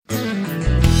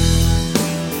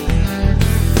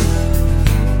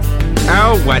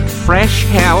What fresh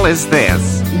hell is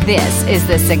this? This is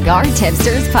the Cigar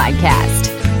Tipsters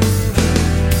Podcast.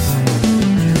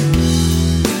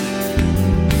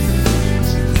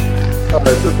 All right,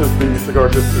 this is the Cigar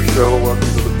Tipsters Show. Welcome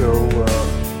to the show.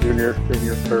 Junior,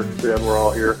 Senior, Third, and we're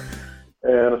all here.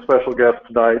 And a special guest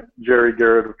tonight, Jerry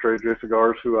Garrett of Trey J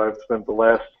Cigars, who I've spent the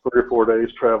last 3 or 4 days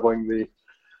traveling the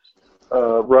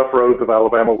rough roads of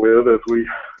Alabama with as we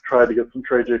try to get some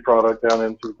Trey J product down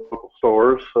into local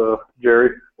stores. Jerry,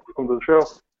 welcome to the show.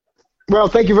 Well,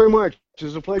 thank you very much.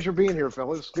 It's a pleasure being here,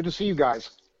 fellas. Good to see you guys.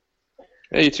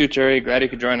 Hey, you too, Jerry. Glad you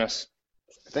could join us.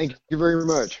 Thank you very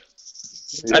much.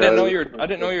 Yeah. I didn't know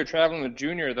you were traveling with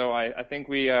Junior, though. I think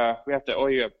we have to owe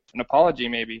you an apology,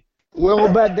 maybe. Well,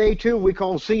 about day 2, we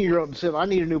called Senior up and said, "I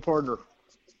need a new partner."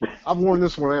 I've worn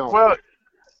this one out. Well,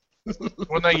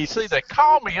 they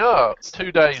called me up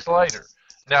 2 days later.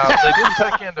 Now, they didn't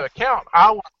take into account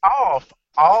I was off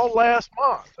all last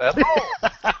month at home.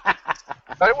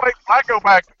 They wait till I go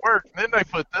back to work, and then they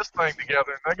put this thing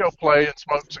together, and they go play and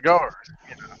smoke cigars.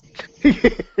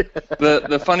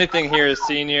 The funny thing here is,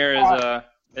 Senior,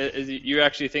 is you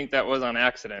actually think that was on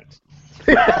accident.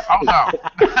 Oh, no.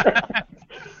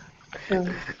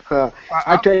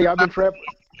 I tell you, I've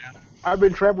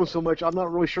been traveling so much, I'm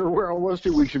not really sure where I was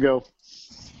 2 weeks ago.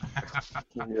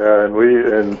 Yeah,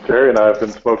 and Jerry and I have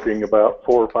been smoking about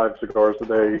 4 or 5 cigars a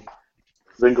day,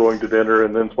 then going to dinner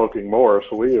and then smoking more.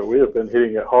 So we have been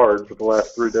hitting it hard for the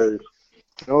last 3 days.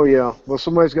 Oh, yeah. Well,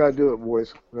 somebody's got to do it,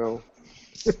 boys. No.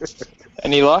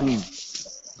 Any luck?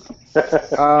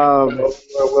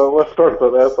 Well, let's start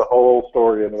with that. That's a whole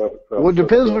story in and of itself. Well, it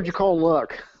depends what you call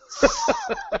luck.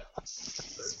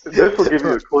 This will give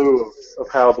you a clue of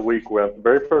how the week went. The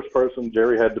very first person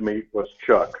Jerry had to meet was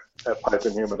Chuck at Pipe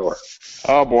and Humidor.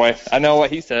 Oh, boy. I know what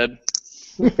he said.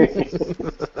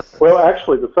 Well,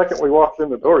 actually, the second we walked in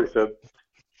the door, he said,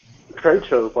 "The trade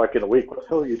show's like in a week. What the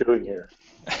hell are you doing here?"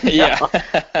 Yeah.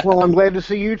 Well, I'm glad to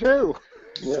see you, too.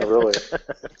 Yeah, really.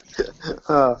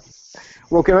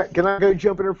 Well, can I go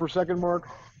jump in there for a second, Mark?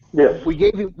 Yes. We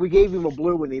gave him a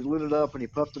blue, and he lit it up, and he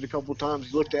puffed it a couple of times.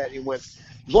 He looked at it, and he went,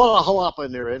 "There's a lot of jalapa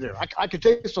in there. I could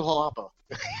taste the jalapa."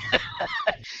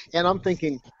 And I'm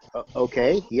thinking,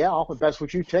 okay, yeah, if that's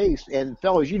what you taste. And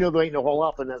fellas, you know there ain't no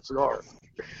jalapa in that cigar.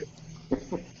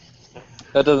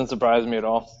 That doesn't surprise me at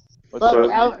all. But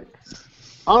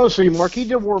honestly, Mark, he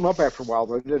did warm up after a while,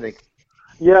 though, didn't he?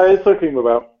 Yeah, it took him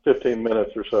about 15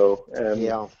 minutes or so. And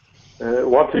yeah.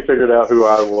 Once he figured out who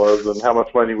I was and how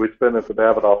much money we spent at the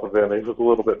Davidoff event, he was a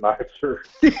little bit nicer.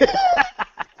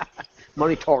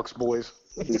 Money talks, boys.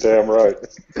 You're damn right.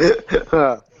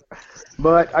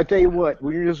 But I tell you what,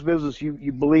 when you're in this business,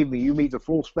 you believe me, you meet the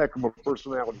full spectrum of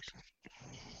personalities.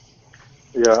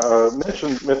 Yeah,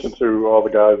 mention to all the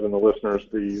guys and the listeners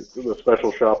the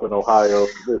special shop in Ohio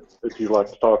that you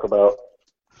like to talk about.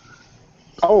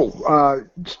 Oh,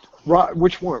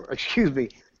 which one? Excuse me.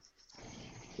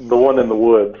 The one in the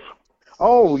woods.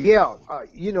 Oh, yeah.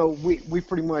 We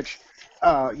pretty much,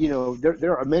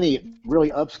 there are many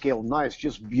really upscale, nice,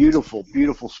 just beautiful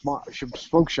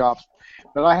smoke shops.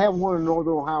 But I have one in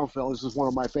Northern Ohio, fellas. This is one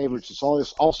of my favorites. It's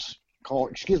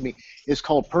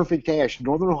called Perfect Ash,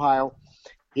 Northern Ohio.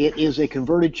 It is a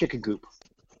converted chicken coop.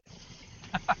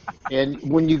 And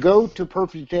when you go to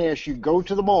Perfect Ash, you go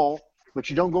to the mall, but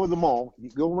you don't go to the mall. You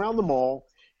go around the mall.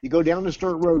 You go down this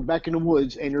dirt road back in the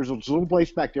woods, and there's a little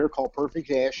place back there called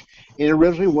Perfect Ash, and it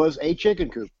originally was a chicken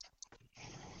coop.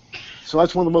 So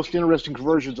that's one of the most interesting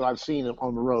conversions I've seen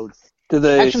on the road.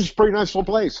 Actually, it's a pretty nice little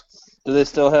place. Do they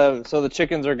still have? So the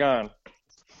chickens are gone.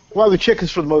 Well, the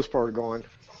chickens for the most part are gone.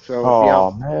 So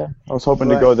man, I was hoping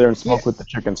to go there and smoke with the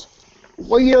chickens.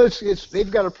 Well,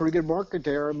 they've got a pretty good market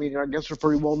there. I mean, I guess they're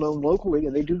pretty well known locally,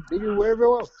 and they do very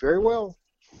well, very well.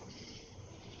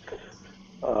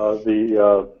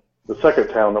 The second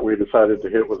town that we decided to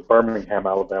hit was Birmingham,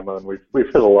 Alabama, and we've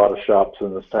hit a lot of shops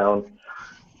in this town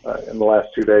in the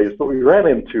last 2 days. But we ran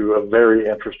into a very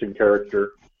interesting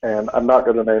character, and I'm not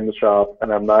going to name the shop,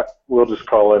 and we'll just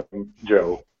call him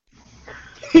Joe.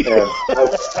 And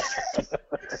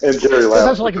Jerry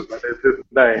laughed because that is his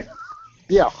name.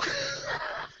 Yeah.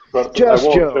 But Just I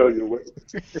won't Joe. tell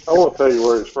you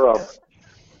where he's from.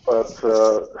 But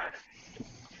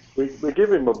we give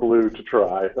him a blue to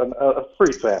try, a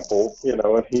free sample,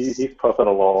 and he's puffing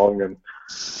along, and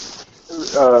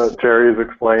Jerry is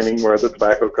explaining where the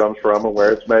tobacco comes from and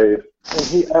where it's made, and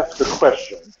he asked a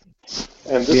question.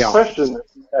 And this question that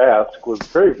he asked was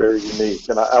very, very unique,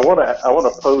 and I want to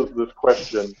pose this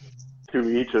question to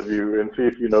each of you and see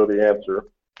if you know the answer.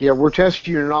 Yeah, we're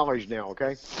testing your knowledge now,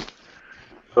 okay?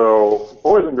 So,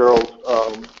 boys and girls,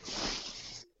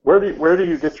 where do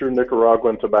you get your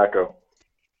Nicaraguan tobacco?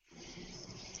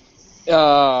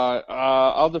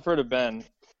 I'll defer to Ben.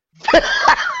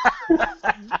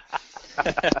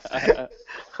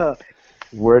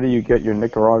 Where do you get your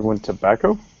Nicaraguan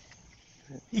tobacco?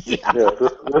 Yeah,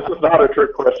 this is not a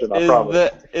trick question, I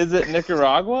promise. Is it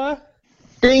Nicaragua?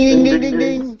 Ding, ding, ding, ding,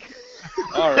 ding.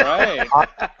 All right.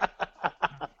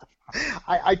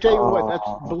 I tell you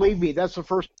what, believe me, that's the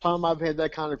first time I've had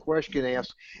that kind of question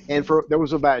asked, and there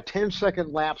was about a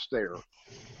 10-second lapse there.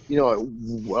 You know,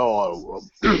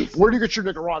 where do you get your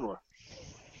Nicaragua?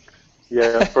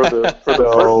 Yeah, for the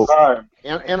first time.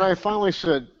 And I finally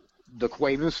said, the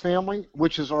Cuevas family,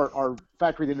 which is our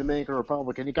factory in the Dominican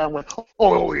Republic, and he kind of went,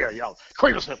 oh yeah,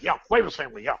 Cuevas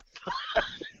family, yeah.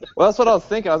 Well, that's what I was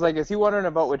thinking. I was like, is he wondering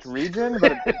about which region?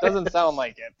 But it doesn't sound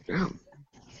like it.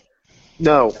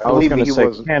 No, I was going to say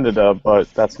wasn't. Canada,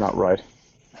 but that's not right.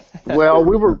 Well,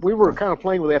 we were kind of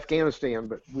playing with Afghanistan,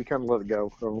 but we kind of let it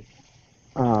go. So.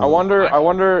 I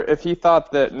wonder if he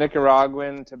thought that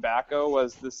Nicaraguan tobacco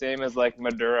was the same as like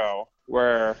Maduro,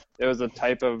 where it was a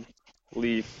type of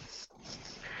leaf.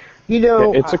 You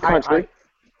know, it's a country.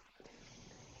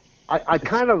 I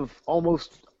kind of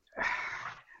almost.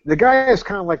 The guy is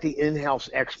kind of like the in-house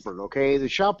expert. Okay, the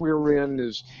shop we were in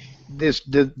is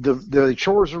the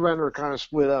chores around are kind of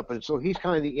split up, and so he's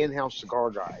kind of the in-house cigar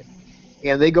guy.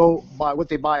 And they go by what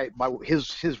they buy by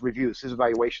his reviews, his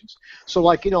evaluations. So,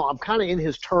 like, you know, I'm kind of in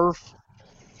his turf,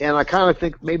 and I kind of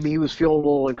think maybe he was feeling a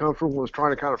little uncomfortable, was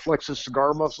trying to kind of flex his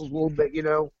cigar muscles a little bit, you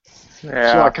know.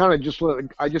 Yeah. So I kind of just let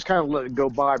it go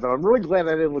by. But I'm really glad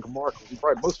I didn't look at Mark. We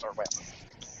probably both started laughing.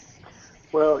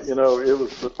 Well, you know, it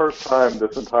was the first time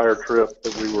this entire trip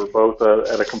that we were both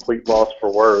at a complete loss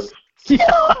for words. Yeah.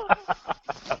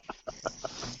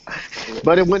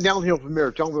 But it went downhill from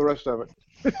there. Tell me the rest of it.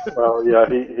 Well, yeah,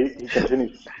 he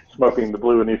continues smoking the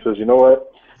blue, and he says, you know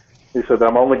what? He said,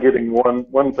 I'm only getting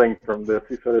one thing from this.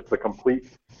 He said, it's a complete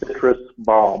citrus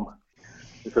bomb.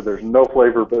 He said, there's no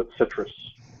flavor but citrus.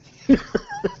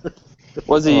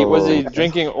 Was he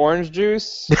drinking orange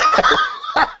juice?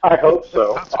 I hope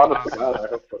so. Honestly, God, I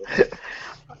hope so.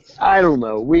 I don't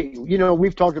know.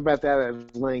 We've talked about that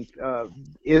at length.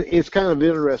 It's kind of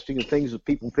interesting the things that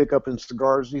people pick up in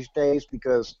cigars these days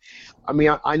because, I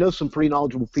mean, I know some pretty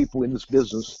knowledgeable people in this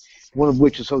business, one of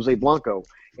which is Jose Blanco.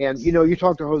 And, you know, you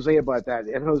talk to Jose about that,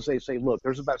 and Jose say, look,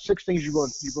 there's about 6 things you're going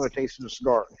to taste in a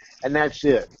cigar, and that's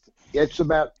it. It's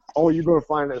about all you're going to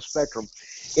find in a spectrum.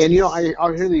 And, you know,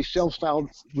 I hear these self-styled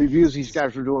reviews these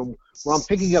guys are doing where I'm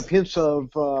picking up hints of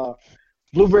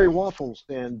blueberry waffles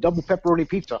and double pepperoni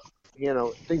pizza, you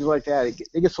know, things like that.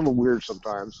 It gets a little weird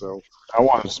sometimes. So I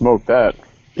want to smoke that.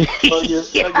 Well,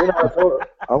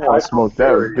 I want to smoke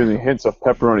that with giving hints of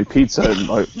pepperoni pizza and,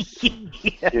 like,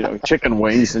 you know, chicken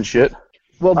wings and shit.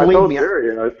 Well, I believe told me,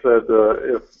 Jerry, I said,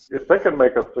 if they can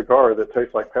make a cigar that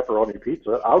tastes like pepperoni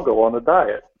pizza, I'll go on a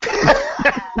diet.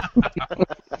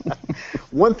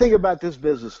 one thing about this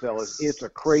business, fellas, it's a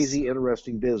crazy,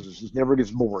 interesting business. It never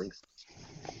gets boring.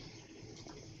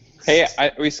 Hey,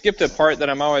 we skipped a part that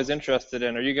I'm always interested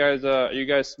in. Are you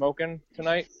guys smoking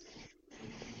tonight?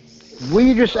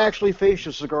 We just actually finished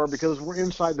a cigar because we're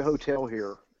inside the hotel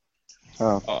here.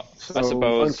 Oh. So I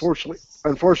suppose.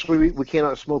 Unfortunately, we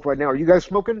cannot smoke right now. Are you guys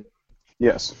smoking?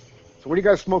 Yes. So what are you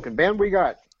guys smoking? Ben, what do you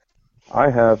got? I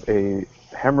have a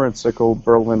Hammer and Sickle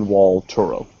Berlin Wall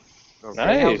Toro. Okay,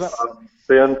 Nice. how's that?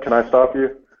 Ben, can I stop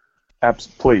you?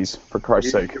 Please, for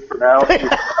Christ's sake.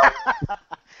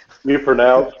 You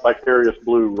pronounced Vicarious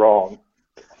Blue wrong.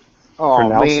 Oh,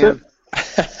 Pronounced man.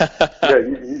 it? Yeah,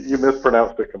 you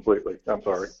mispronounced it completely. I'm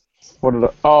sorry. What did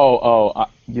I?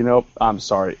 You know, I'm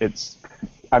sorry.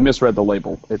 I misread the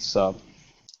label. It's a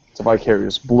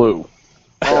Vicarious Blue.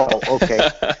 Oh, okay.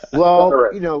 Well,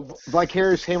 Correct. you know,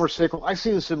 Vicarious Hammer Sickle, I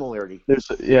see the similarity. It's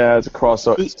a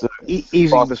crossover. It's Easy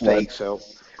cross mistake, so.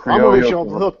 Criollo. I'm going to let you off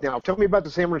the hook now. Tell me about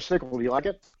this Hammer Sickle. Do you like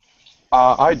it?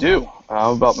 I do.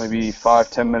 I'm about maybe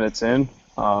 5-10 minutes in.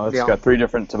 It's got 3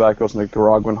 different tobaccos: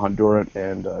 Nicaraguan, Honduran,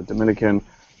 and Dominican.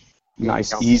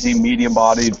 Nice, easy,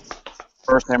 medium-bodied.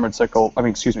 First Hammer and Sickle.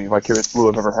 Vicarious Blue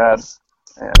I've ever had,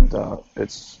 and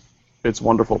it's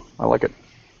wonderful. I like it.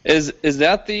 Is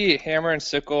that the Hammer and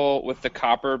Sickle with the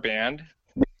copper band?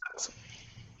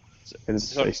 It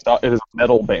is a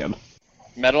metal band.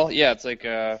 Metal? Yeah, it's like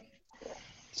a.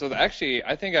 So actually,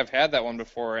 I think I've had that one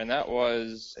before, and that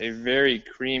was a very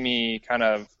creamy kind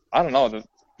of. I don't know,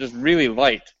 just really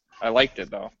light. I liked it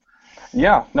though.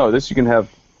 Yeah, no, this you can have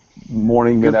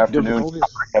morning, mid-afternoon. It's not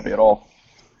very heavy at all.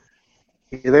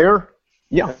 You there?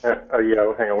 Yeah.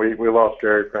 Yeah, hang on. We lost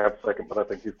Jerry for half a second, but I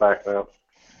think he's back now.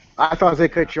 I thought they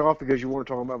cut you off because you weren't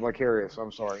talking about Vicarious.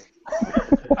 I'm sorry.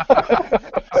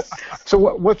 So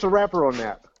what's the wrapper on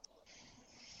that?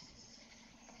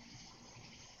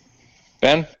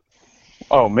 Ben?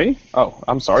 Oh, me? Oh,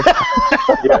 I'm sorry.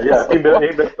 Yeah. He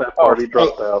missed that part. He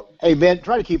dropped out. Hey, Ben,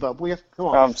 try to keep up, will you? Come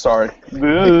on. I'm sorry. I've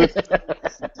been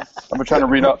trying to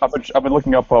read up. I've been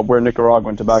looking up where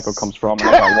Nicaraguan tobacco comes from. And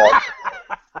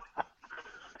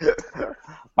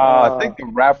I think the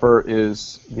wrapper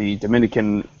is the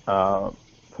Dominican, from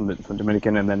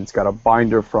Dominican, and then it's got a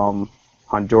binder from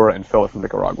Honduras and fillet from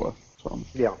Nicaragua. So.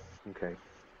 Yeah. Okay.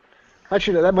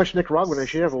 Actually, that much Nicaraguan, they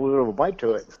should have a little bit of a bite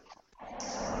to it.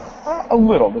 A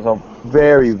little. There's a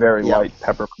very, very light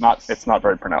pepper. It's not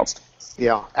very pronounced.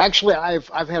 Yeah. Actually, I've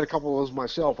had a couple of those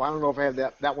myself. I don't know if I have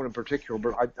that one in particular,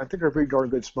 but I think they're pretty darn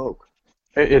good smoke.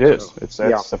 It is. It's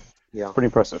pretty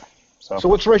impressive. So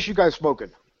what's the rest you guys smoking?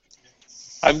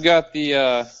 I've got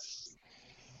the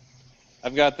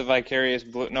Vicarious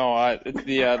Blue. No, it's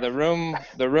the Room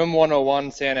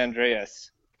 101 San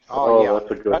Andreas. Oh yeah,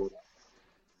 that's a good one.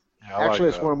 Yeah, actually,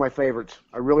 it's one of my favorites.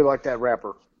 I really like that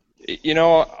wrapper. You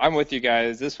know, I'm with you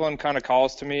guys. This one kind of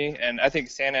calls to me, and I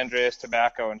think San Andreas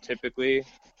tobacco and typically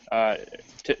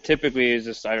is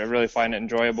just, I really find it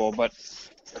enjoyable. But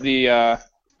and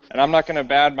I'm not going to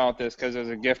badmouth this because it was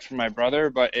a gift from my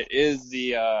brother, but it is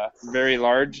the very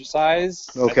large size.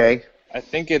 Okay. I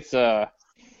think it's I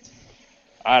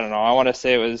don't know. I want to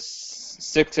say it was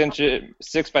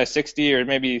 6 by 60 or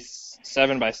maybe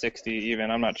 7 by 60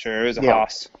 even. I'm not sure. It was a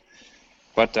Haas.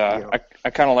 But I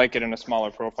kind of like it in a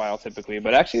smaller profile typically.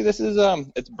 But actually, this is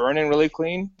it's burning really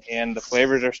clean, and the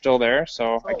flavors are still there,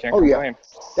 so I can't complain.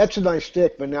 Yeah. That's a nice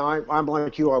stick, but now I'm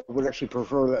like you. I would actually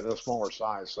prefer that in a smaller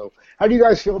size. So, how do you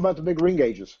guys feel about the big ring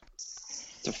gauges?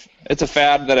 It's a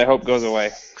fad that I hope goes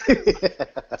away. Amen to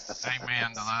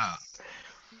that.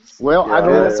 Well, I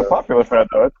don't know. It's a popular fad,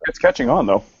 though. It's catching on,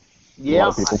 though. Yeah. A lot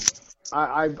of people.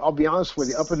 I'll be honest with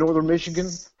you. Up in northern Michigan,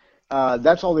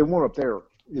 that's all they want up there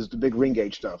is the big ring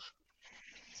gauge stuff.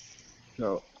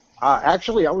 So,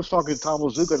 actually, I was talking to Tom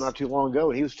Lazuka not too long ago,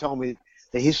 and he was telling me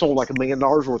that he sold like $1 million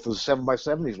worth of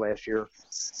 7x70s last year.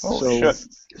 Shit.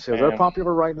 So they're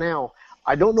popular right now.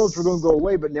 I don't know if they're going to go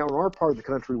away, but now in our part of the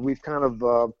country, we've kind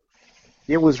of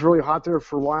it was really hot there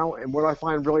for a while, and what I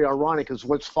find really ironic is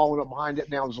what's following up behind it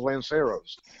now is the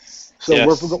Lanceros. So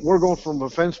we're going from a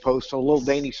fence post to a little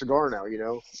dainty cigar now, you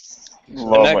know.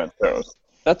 Love Lanceros.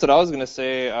 That's what I was going to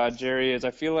say, Jerry, is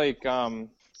I feel like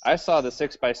I saw the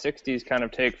 6x60s kind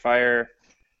of take fire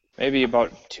maybe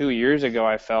about 2 years ago,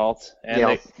 I felt.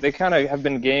 And they kind of have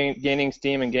been gaining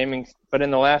steam and gaming. But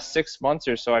in the last 6 months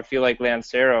or so, I feel like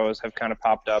Lanceros have kind of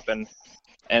popped up. And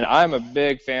I'm a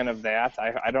big fan of that.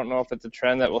 I don't know if it's a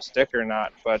trend that will stick or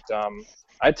not. But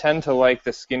I tend to like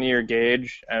the skinnier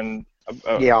gauge. And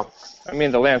I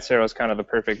mean, the Lancero is kind of the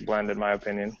perfect blend, in my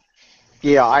opinion.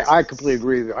 Yeah, I completely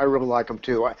agree. I really like them,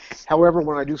 too. However,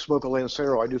 when I do smoke a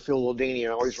Lancero, I do feel a little dainty,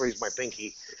 and I always raise my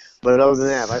pinky. But other than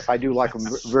that, I do like them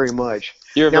very much.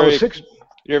 You're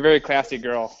a very classy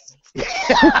girl.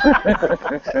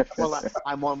 Well,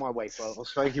 I'm on my way,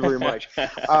 fellas. Thank you very much.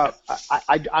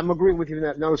 I'm agreeing with you in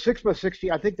that. Now, the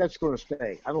 6x60, I think that's going to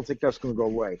stay. I don't think that's going to go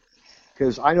away.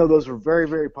 Because I know those are very,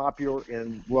 very popular,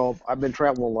 and, well, I've been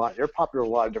traveling a lot. They're popular in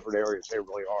a lot of different areas. They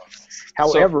really are.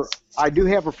 However, I do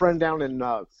have a friend down in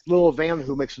Little Havana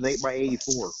who makes an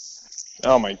 8x84.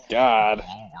 Oh, my God.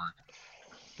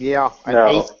 Yeah, an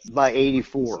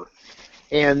 8x84.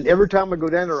 And every time I go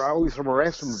down there, I always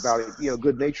harass him about it,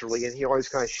 good-naturedly, and he always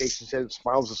kind of shakes his head and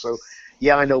smiles and so,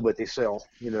 yeah, I know, but they sell,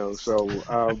 so...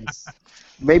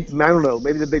 Maybe I don't know.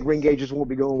 Maybe the big ring gauges won't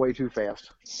be going away too fast.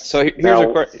 So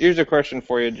here's a question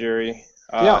for you, Jerry.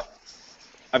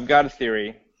 I've got a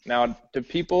theory. Now, do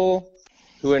people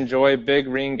who enjoy big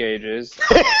ring gauges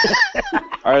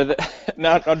are they?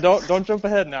 Now, don't jump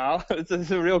ahead now. This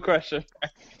is a real question.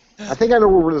 I think I know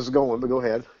where this is going, but go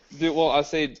ahead. I'll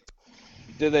say,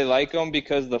 do they like them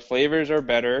because the flavors are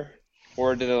better?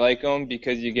 Or do they like them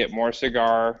because you get more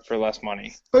cigar for less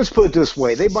money? Let's put it this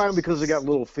way. They buy them because they got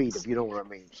little feet, if you know what I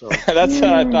mean. So that's what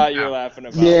I thought you were laughing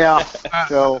about. Yeah.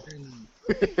 So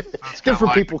that's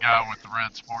different people. The guy with the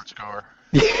red sports car.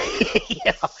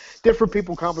 Yeah. Different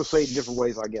people compensate in different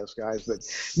ways, I guess, guys. But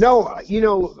no,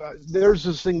 there's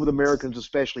this thing with Americans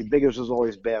especially, biggest is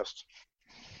always best.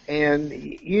 And,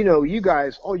 you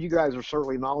guys are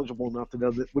certainly knowledgeable enough to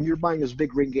know that when you're buying those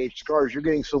big ring gauge cigars, you're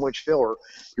getting so much filler,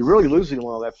 you're really losing a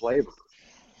lot of that flavor.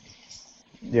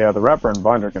 Yeah, the wrapper and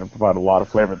binder are going to provide a lot of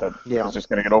flavor that is just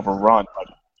going to get overrun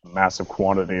by a massive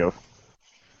quantity of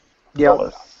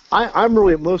filler. I'm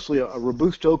really mostly a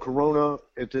Robusto Corona.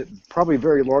 It's probably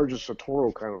very largest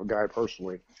Satoro kind of a guy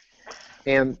personally.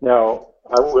 And now,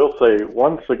 I will say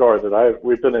one cigar that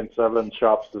we've been in 7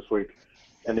 shops this week,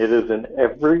 and it is in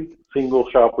every single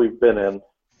shop we've been in,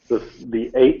 the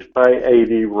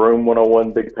 8x80 Room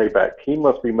 101 Big Payback. He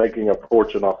must be making a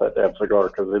fortune off that damn cigar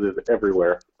because it is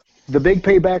everywhere. The Big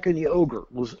Payback and the Ogre,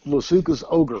 Lasuka's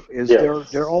Ogre,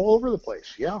 they're all over the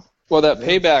place. Yeah. Well, that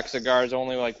Payback cigar is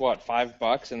only like what,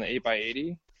 $5 in the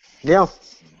 8x80. Yeah.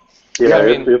 Yeah, I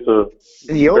mean, it's a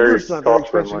and the Ogre's not very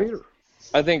expensive either.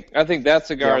 I think that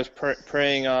cigar is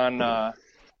preying on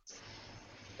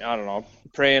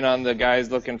preying on the guys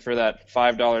looking for that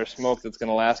 $5 smoke that's going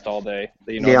to last all day.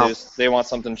 They want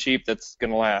something cheap that's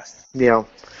going to last. Yeah,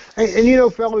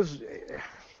 and fellas,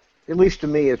 at least to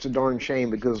me, it's a darn shame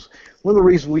because one of the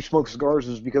reasons we smoke cigars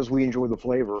is because we enjoy the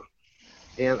flavor.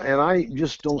 And I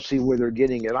just don't see where they're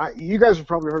getting it. You guys have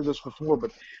probably heard this before,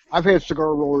 but I've had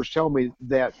cigar rollers tell me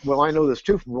that, well, I know this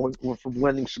too from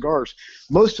blending cigars.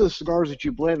 Most of the cigars that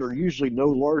you blend are usually no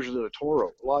larger than a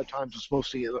Toro. A lot of times it's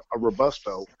mostly a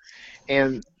Robusto.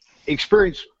 And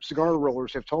experienced cigar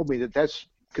rollers have told me that that's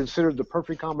considered the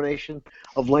perfect combination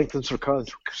of length and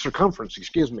circumference,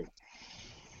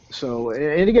 So,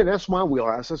 and again, that's my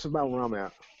wheelhouse. That's about where I'm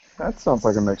at. That sounds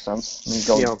like it makes sense. I mean,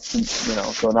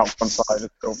 going out one side,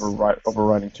 it's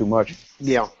overriding too much.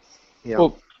 Yeah.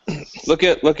 Well, look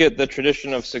at the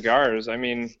tradition of cigars. I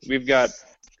mean, we've got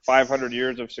 500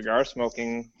 years of cigar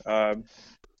smoking,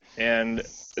 and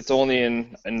it's only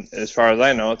and as far as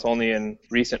I know, it's only in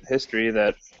recent history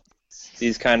that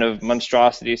these kind of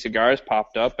monstrosity cigars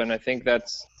popped up, and I think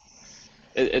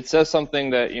it says something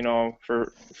that,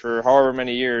 for however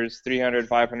many years, 300,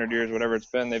 500 years, whatever it's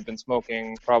been, they've been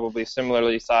smoking probably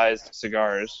similarly sized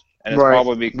cigars. And it's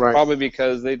probably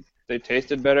because they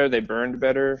tasted better, they burned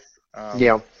better.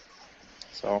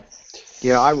 So.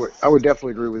 Yeah, I would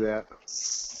definitely agree with that.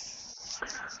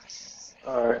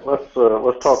 All right,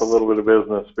 let's talk a little bit of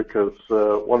business because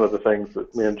one of the things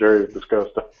that me and Jerry have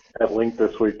discussed at length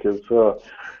this week is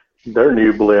their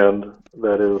new blend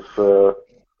that is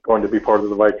going to be part of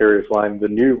the Vicarious line, the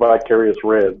new Vicarious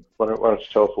Red. Why don't you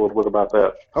tell us a little bit about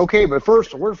that? Okay, but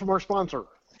first, a word from our sponsor.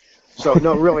 So,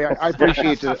 no, really, I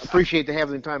appreciate the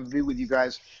having the time to be with you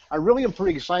guys. I really am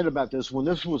pretty excited about this one.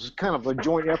 This was kind of a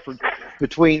joint effort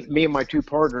between me and my two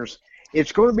partners.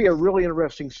 It's going to be a really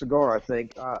interesting cigar, I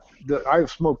think. I've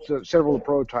smoked several of the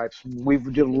prototypes. We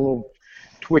did a little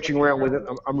twitching around with it.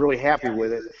 I'm really happy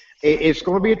with it. It's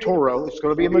going to be a Toro. It's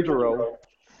going to be a Maduro.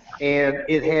 And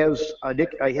it has a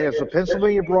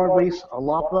Pennsylvania broadleaf, a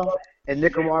Jalapa, and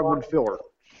Nicaraguan filler.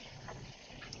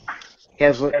 It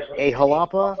has a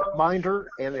Jalapa binder,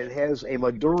 and it has a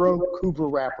Maduro Cuba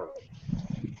wrapper.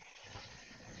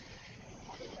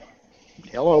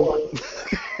 Hello.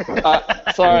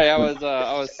 Sorry, I was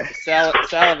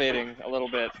salivating a little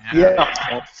bit. Yeah.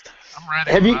 I'm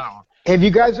ready. Have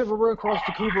you guys ever run across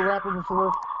the Cuba wrapper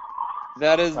before?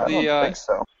 That is I don't think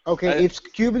so. Okay, it's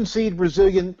Cuban seed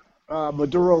Brazilian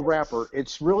Maduro wrapper.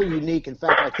 It's really unique. In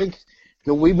fact, I think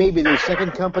that we may be the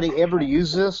second company ever to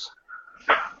use this.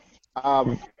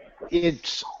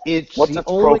 It's the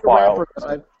only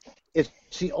wrapper.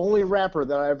 It's the only wrapper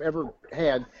that I've ever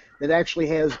had that actually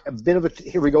has a bit of a.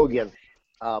 Here we go again.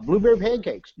 Blueberry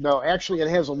pancakes. No, actually, it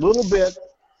has a little bit.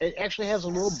 It actually has a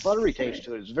little buttery taste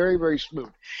to it. It's very, very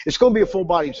smooth. It's going to be a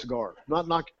full-bodied cigar. Not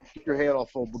knock your head off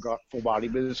full body,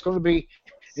 but it's going to be,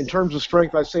 in terms of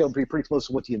strength, I'd say it'll be pretty close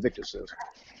to what the Invictus is.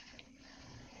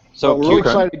 So we're really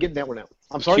excited to get that one out.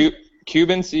 I'm sorry?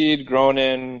 Cuban seed grown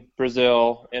in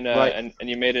Brazil, and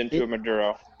you made it into a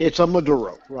Maduro. It's a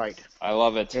Maduro, right. I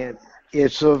love it. And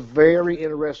it's a very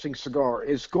interesting cigar.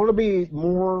 It's going to be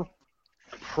more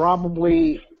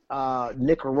probably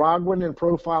Nicaraguan in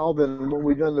profile than what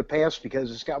we've done in the past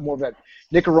because it's got more of that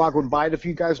Nicaraguan bite, if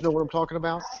you guys know what I'm talking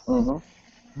about. Mm-hmm.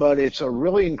 But it's a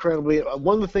really incredibly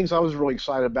one of the things I was really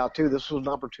excited about too. This was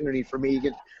an opportunity for me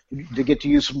to get to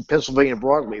use some Pennsylvania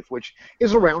broadleaf, which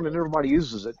is around and everybody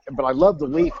uses it. But I love the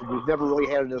leaf, and we've never really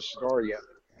had it in a cigar yet.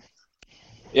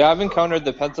 Yeah, I've encountered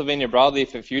the Pennsylvania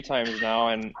broadleaf a few times now,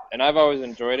 and I've always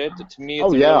enjoyed it. To me,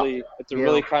 it's a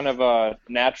really kind of a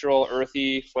natural,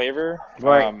 earthy flavor.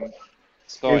 Right. And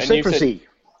citrusy.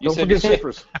 Don't forget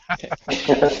citrus.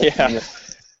 Yeah.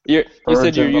 You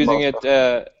said you're using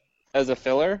it as a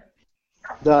filler?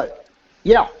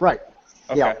 Yeah, right.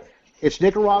 Okay. Yeah. It's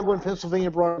Nicaraguan, Pennsylvania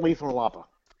broadleaf, and Jalapa.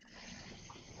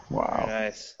 Wow.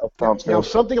 Nice. Now,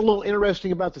 something a little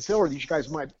interesting about the filler that you guys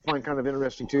might find kind of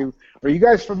interesting, too. Are you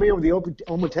guys familiar with the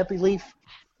Ometepe leaf?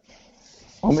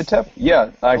 Ometepe?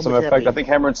 Yeah. As a matter of fact, I think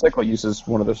Hammer and Sickle uses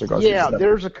one of their cigars. Yeah,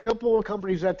 there's a couple of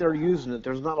companies out there using it.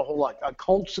 There's not a whole lot.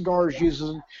 Colt Cigars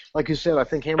uses it. Like you said, I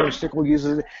think Hammer and Sickle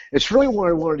uses it. It's really what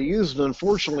I wanted to use, and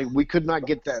unfortunately, we could not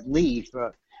get that leaf.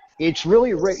 It's really,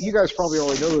 you guys probably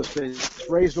already know this, but it's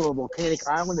raised on a volcanic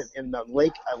island in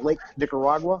Lake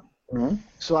Nicaragua. Mm-hmm.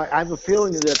 So I have a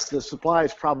feeling that the supply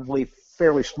is probably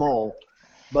fairly small,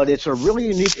 but it's a really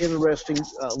unique, interesting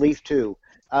leaf too.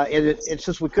 And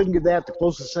since we couldn't get that, the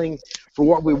closest thing for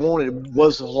what we wanted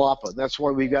was the jalapa. That's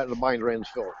why we got in the bind Rand's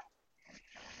filler.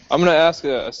 I'm going to ask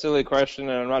a silly question,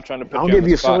 and I'm not trying to put I'll you on give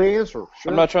the you a spot. silly answer. Sure.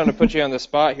 I'm not trying to put you on the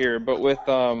spot here, but with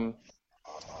the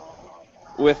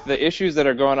issues that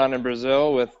are going on in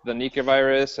Brazil with the Nika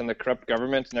virus and the corrupt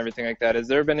government and everything like that, has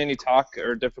there been any talk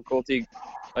or difficulty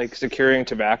like securing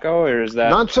tobacco, or is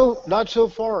that not so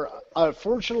far?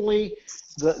 Fortunately,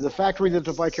 the factory that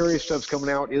the Vicarious stuff's coming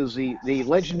out is the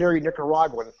legendary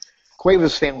Nicaraguan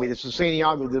Cuevas family that's in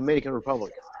Santiago, the Dominican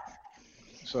Republic.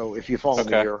 So if you follow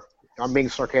me here, I'm being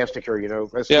sarcastic here,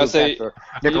 That's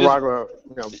Nicaragua,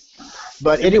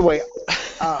 But anyway,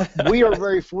 we are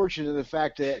very fortunate in the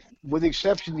fact that, with the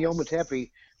exception of the Ometepe,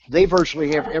 they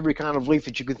virtually have every kind of leaf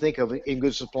that you could think of in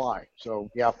good supply. So,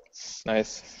 yeah.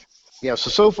 Nice. Yeah,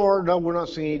 so far, no, we're not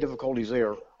seeing any difficulties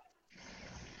there.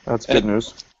 That's good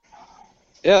news.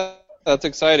 Yeah, that's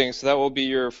exciting. So that will be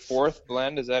your 4th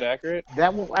blend, is that accurate?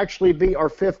 That will actually be our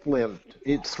 5th blend.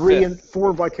 It's 3 and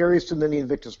 4 Vicarious and then the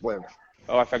Invictus blend.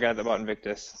 Oh, I forgot about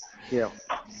Invictus. Yeah.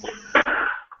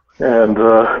 And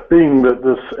being that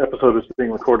this episode is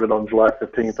being recorded on July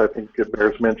 15th, I think it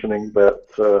bears mentioning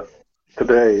that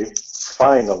today,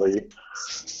 finally,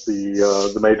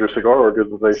 the major cigar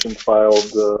organizations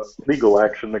filed legal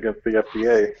action against the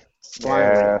FDA.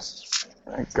 Yes.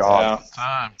 Thank God.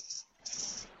 Time.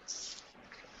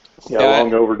 Yeah,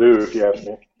 long overdue, if you ask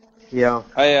me. Yeah.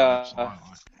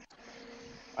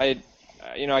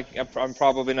 I'm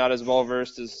probably not as well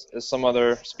versed as some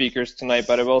other speakers tonight,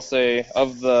 but I will say,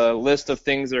 of the list of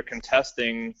things they're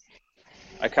contesting,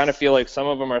 I kind of feel like some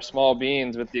of them are small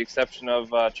beans, with the exception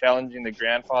of challenging the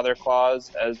grandfather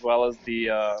clause, as well as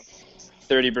the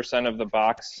 30% of the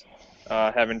box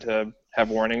having to have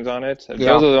warnings on it. Yeah.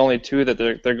 Those are the only 2 that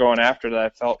they're going after that I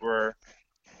felt were,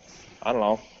 I don't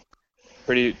know,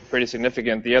 pretty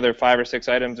significant. The other 5 or 6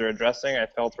 items they're addressing I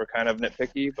felt were kind of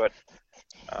nitpicky, but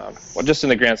just in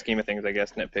the grand scheme of things, I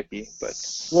guess nitpicky. But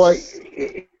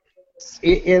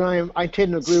and I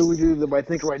tend to agree with you that I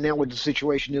think right now what the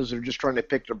situation is, they're just trying to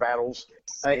pick their battles.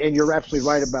 And you're absolutely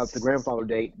right about the grandfather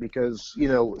date, because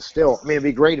still, I mean, it'd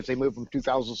be great if they moved from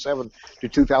 2007 to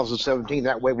 2017.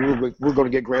 That way, we're going to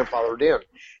get grandfathered in.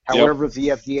 However, if the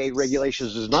FDA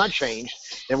regulations does not change,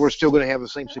 then we're still going to have the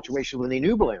same situation with any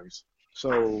new blends.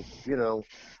 So,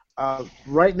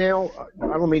 right now,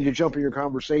 I don't mean to jump in your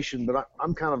conversation, but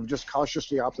I'm kind of just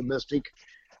cautiously optimistic.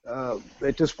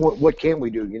 At this point, what can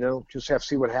we do? Just have to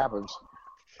see what happens.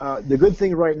 The good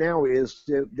thing right now is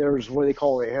that there's what they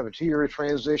have a 2-year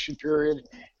transition period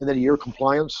and then a year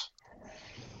compliance.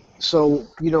 So,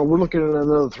 we're looking at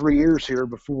another 3 years here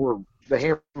before the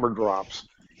hammer drops.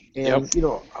 And,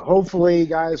 hopefully,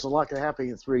 guys, a lot can happen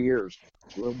in 3 years.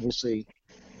 We'll see.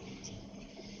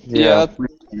 Yeah, I'm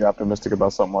pretty optimistic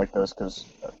about something like this because,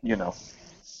 we've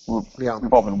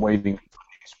all been waiting for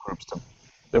these groups to.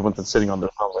 Everyone's been sitting on their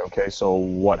thumbs like, okay, so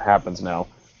what happens now?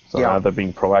 So now they're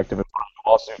being proactive in the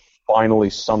lawsuit.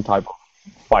 Finally, some type of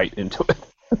fight into it.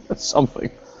 Something.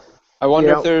 I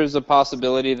wonder if there's a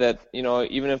possibility that,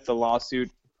 even if the lawsuit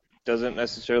doesn't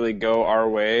necessarily go our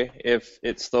way, if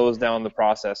it slows down the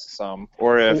process some,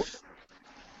 or if,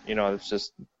 it's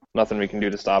just nothing we can do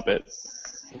to stop it.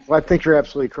 Well, I think you're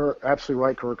absolutely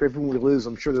right, Kirk. If we lose,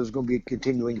 I'm sure there's going to be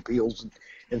continuing appeals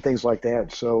and things like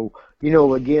that. So,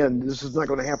 again, this is not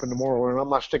going to happen tomorrow, and I'm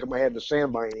not sticking my head in the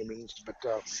sand by any means. But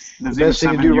the best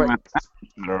thing to do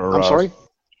I'm sorry?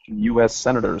 U.S.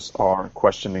 senators are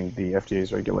questioning the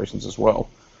FDA's regulations as well.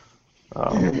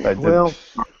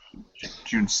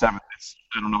 June 7th.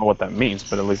 I don't know what that means,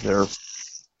 but at least they're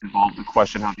involved in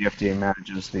question how the FDA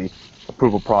manages the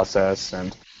approval process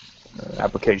and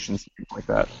applications, things like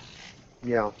that.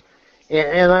 Yeah.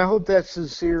 And I hope that's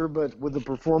sincere, but with the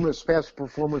past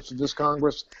performance of this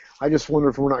Congress, I just wonder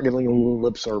if we're not getting a little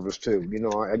lip service too.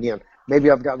 Again, maybe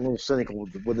I've gotten a little cynical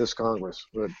with this Congress.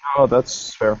 But oh,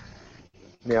 that's fair.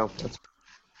 Yeah.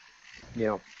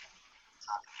 Yeah.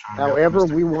 However,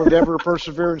 we will endeavor to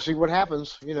persevere and see what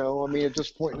happens. At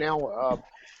this point now,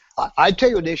 I tell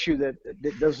you an issue that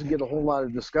doesn't get a whole lot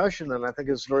of discussion, and I think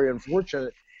it's very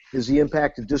unfortunate, is the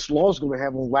impact that this law is going to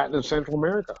have on Latin and Central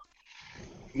America.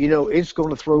 It's going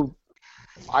to throw,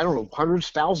 hundreds,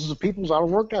 thousands of people out of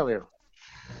work down there.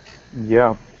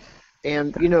 Yeah.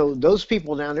 And, those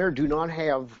people down there do not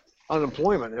have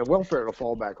unemployment and welfare to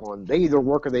fall back on. They either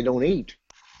work or they don't eat.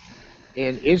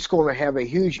 And it's going to have a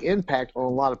huge impact on a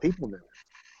lot of people now.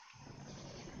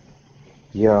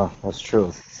 Yeah, that's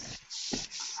true.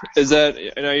 Is that,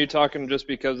 are you talking just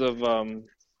because of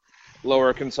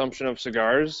lower consumption of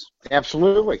cigars.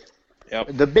 Absolutely.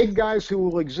 Yep. The big guys who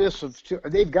will exist,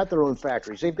 they've got their own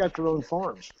factories. They've got their own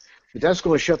farms. But that's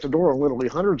going to shut the door on literally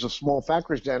hundreds of small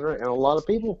factories down there and a lot of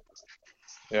people.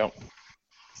 Yep.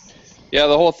 Yeah,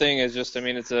 the whole thing is just, I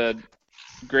mean, it's a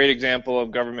great example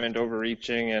of government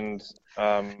overreaching, and,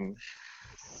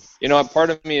 part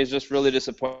of me is just really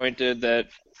disappointed that,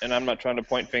 and I'm not trying to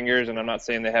point fingers, and I'm not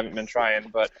saying they haven't been trying,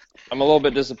 but I'm a little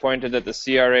bit disappointed that the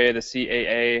CRA, the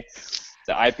CAA,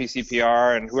 the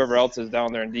IPCPR, and whoever else is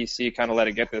down there in D.C. kind of let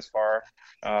it get this far.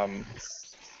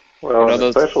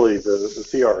 Especially the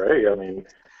CRA. I mean,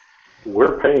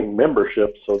 we're paying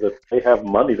membership so that they have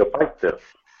money to fight this.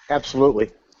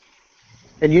 Absolutely.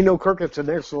 And Kirk, that's an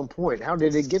excellent point. How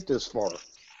did it get this far?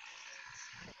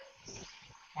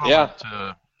 Well, yeah.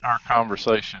 To our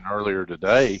conversation earlier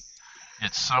today,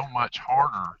 it's so much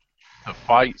harder to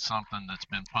fight something that's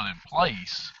been put in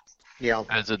place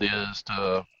as it is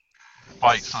to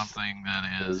fight something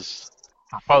that is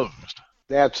proposed.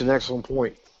 That's an excellent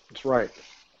point. That's right.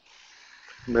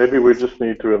 Maybe we just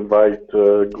need to invite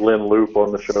Glenn Loop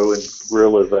on the show and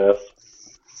grill his ass.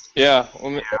 Yeah.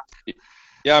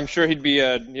 Yeah, I'm sure he'd be,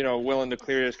 willing to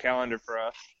clear his calendar for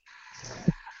us.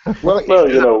 Well, we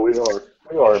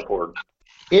are important.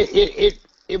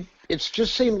 It's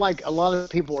just seemed like a lot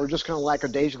of people are just kind of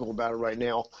lackadaisical about it right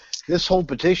now. This whole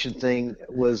petition thing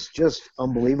was just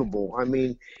unbelievable. I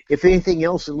mean, if anything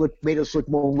else, it made us look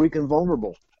more weak and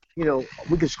vulnerable.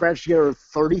 We could scratch together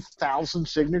 30,000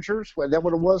 signatures. Was that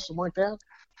what it was? Something like that?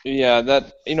 Yeah,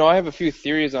 I have a few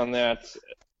theories on that,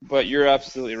 but you're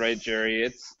absolutely right,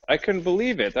 Jerry. I couldn't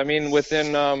believe it. I mean,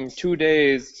 within 2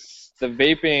 days, the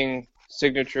vaping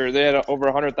signature, they had over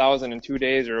 100,000 in 2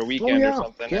 days or a weekend or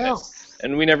something. Yeah.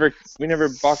 And we never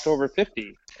bucked over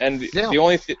 50. And the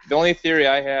only theory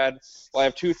I had, well, I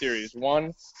have two theories.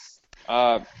 One,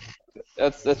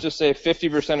 let's just say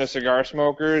 50% of cigar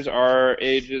smokers are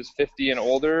ages 50 and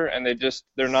older, and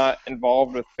they're not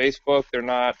involved with Facebook, they're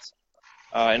not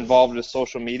involved with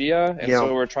social media, and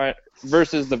so we're trying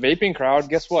versus the vaping crowd.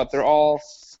 Guess what? They're all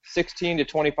 16 to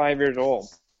 25 years old.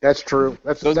 That's true.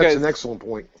 That's guys, an excellent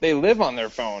point. They live on their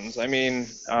phones. I mean,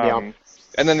 and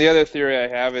then the other theory I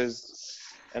have is,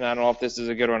 and I don't know if this is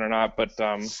a good one or not, but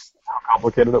how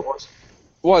complicated it was.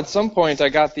 Well, at some point, I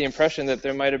got the impression that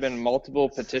there might have been multiple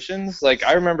petitions. Like,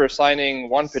 I remember signing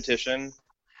one petition,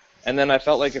 and then I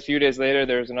felt like a few days later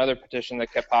there was another petition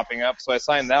that kept popping up, so I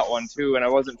signed that one too, and I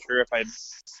wasn't sure if I'd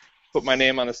put my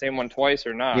name on the same one twice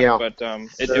or not. Yeah. But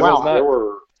it was not. There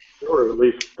were at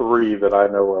least 3 that I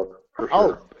know of, for sure.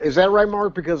 Oh, is that right,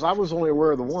 Mark? Because I was only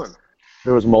aware of the one.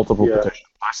 There was multiple petitions.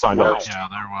 I signed up. Yeah,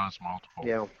 there was multiple.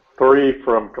 Yeah. 3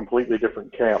 from completely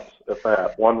different camps at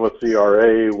that. One was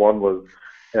CRA,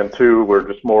 and 2 were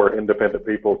just more independent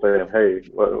people saying, hey,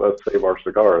 let's save our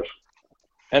cigars.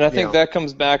 And I think that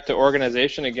comes back to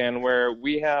organization again, where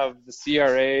we have the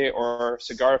CRA or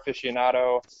Cigar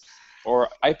Aficionado or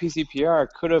IPCPR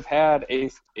could have had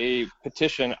a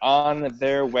petition on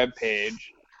their webpage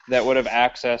that would have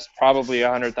accessed probably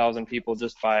 100,000 people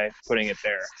just by putting it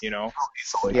there,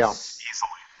 Easily. Yeah. Easily.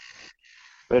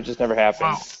 But it just never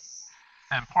happened. Well,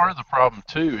 and part of the problem,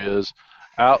 too, is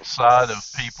outside of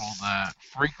people that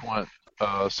frequent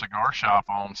a cigar shop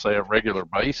on, say, a regular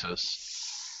basis,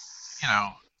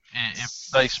 if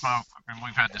they smoke, and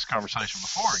we've had this conversation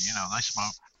before, they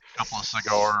smoke a couple of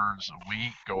cigars a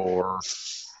week or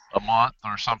a month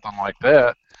or something like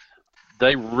that,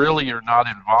 they really are not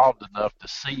involved enough to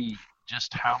see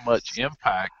just how much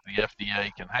impact the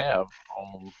FDA can have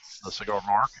on the cigar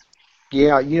market.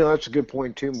 Yeah, that's a good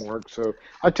point too, Mark. So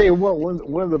I tell you what,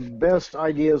 one of the best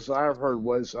ideas I've heard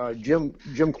was Jim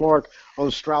Clark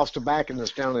owns Strauss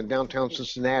Tobacconists down in downtown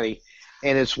Cincinnati,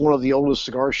 and it's one of the oldest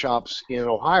cigar shops in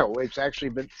Ohio. It's actually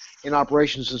been in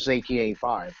operation since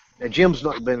 1885. Now, Jim's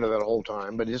not been there that whole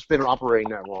time, but it's been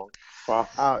operating that long.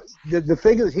 Wow. The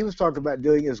thing that he was talking about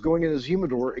doing is going in his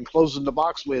humidor and closing the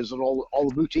box lids on all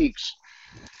the boutiques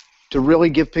to really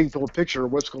give people a picture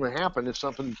of what's going to happen if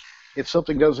something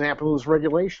doesn't happen with this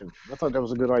regulation. I thought that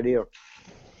was a good idea.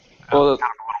 Well,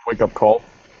 Wake-up call.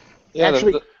 Yeah,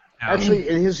 actually,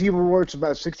 in his humidor, it's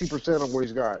about 60% of what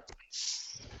he's got.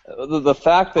 The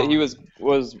fact that he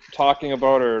was talking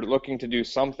about or looking to do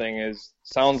something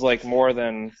sounds like more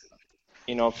than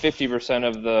 50%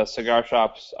 of the cigar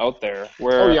shops out there.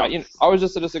 Where I was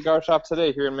just at a cigar shop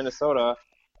today here in Minnesota,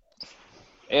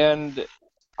 and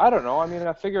I don't know. I mean,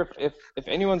 I figure if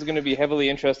anyone's going to be heavily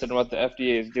interested in what the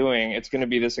FDA is doing, it's going to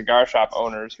be the cigar shop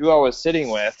owners who I was sitting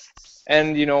with.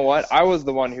 And you know what? I was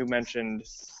the one who mentioned,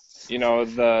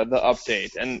 the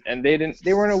update, and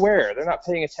they weren't aware. They're not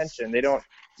paying attention. They don't.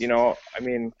 I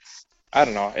mean, I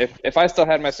don't know. If I still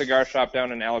had my cigar shop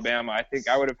down in Alabama, I think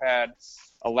I would have had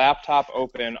a laptop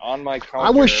open on my counter.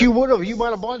 I wish you would have. You might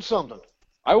have bought something.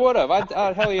 I would have.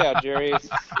 Hell yeah, Jerry.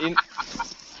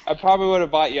 I probably would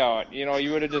have bought you out. You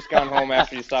would have just gone home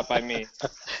after you stopped by me.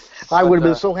 I would have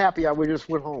been so happy I would have just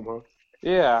went home, huh?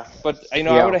 Yeah, but I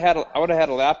would have had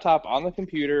a laptop on the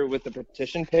computer with the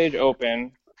petition page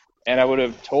open, and I would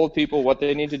have told people what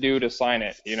they need to do to sign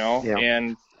it.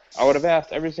 And I would have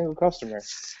asked every single customer.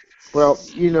 Well,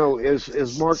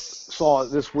 as Mark saw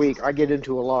this week, I get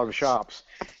into a lot of shops,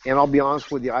 and I'll be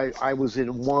honest with you, I was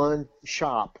in one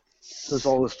shop since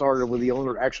all this started where the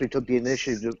owner actually took the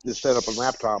initiative to set up a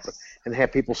laptop and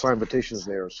have people sign petitions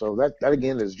there. So that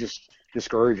again is just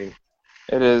discouraging.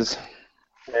 It is.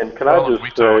 And can I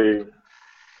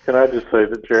just say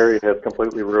that Jerry has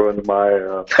completely ruined my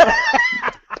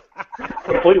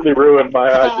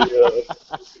idea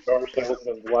of cigar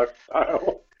salesman's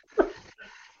lifestyle.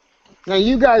 Now,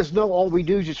 you guys know all we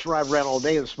do is just drive around all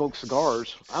day and smoke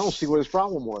cigars. I don't see what his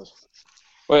problem was.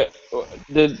 Wait,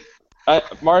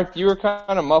 Mark, you were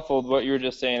kind of muffled what you were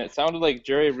just saying. It sounded like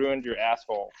Jerry ruined your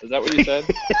asshole. Is that what you said?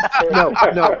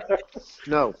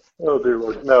 No. Oh, dear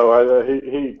Lord. No,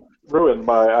 he ruined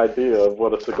my idea of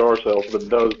what a cigar salesman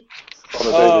does on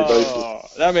a daily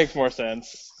basis. That makes more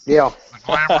sense. Yeah. The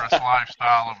glamorous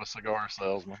lifestyle of a cigar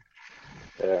salesman.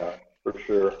 Yeah, for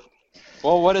sure.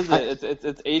 Well, what is it?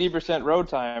 It's 80% road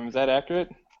time. Is that accurate?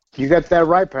 You got that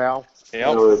right, pal.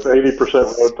 Yep. It's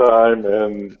 80% road time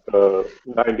and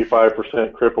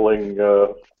 95% crippling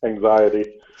anxiety.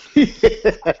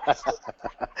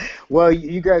 Well,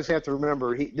 you guys have to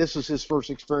remember, this is his first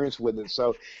experience with it,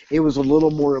 so it was a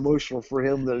little more emotional for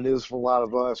him than it is for a lot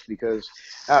of us because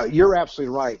you're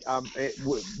absolutely right.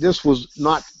 This was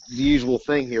not the usual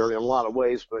thing here in a lot of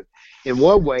ways, but in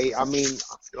one way, I mean,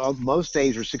 most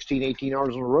days are 16, 18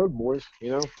 hours on the road, boys,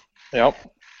 Yep.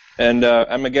 And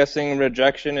I'm guessing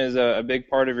rejection is a big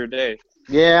part of your day.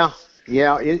 Yeah,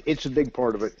 it's a big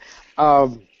part of it.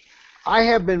 I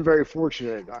have been very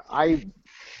fortunate.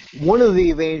 One of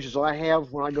the advantages I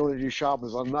have when I go into your shop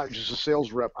is I'm not just a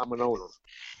sales rep, I'm an owner.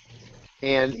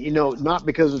 And, not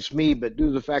because it's me, but due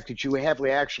to the fact that you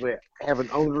actually have an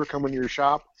owner come into your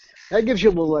shop, that gives you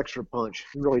a little extra punch.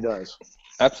 It really does.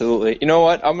 Absolutely. You know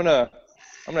what? I'm gonna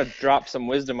drop some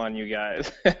wisdom on you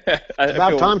guys.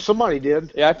 About time somebody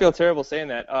did. Yeah, I feel terrible saying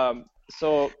that.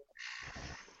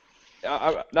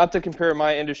 Not to compare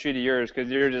my industry to yours,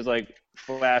 because yours is like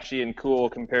flashy and cool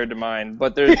compared to mine.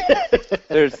 But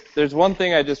there's one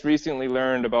thing I just recently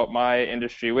learned about my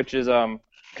industry, which is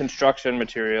construction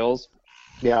materials.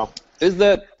 Yeah. Is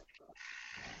that,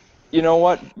 you know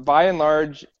what? By and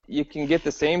large, you can get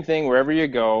the same thing wherever you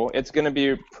go. It's going to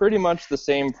be pretty much the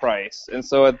same price. And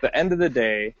so at the end of the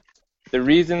day, the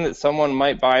reason that someone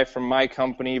might buy from my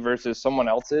company versus someone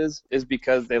else's is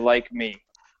because they like me.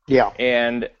 Yeah.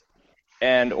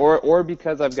 Or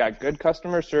because I've got good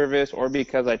customer service, or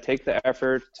because I take the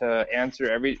effort to answer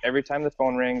every time the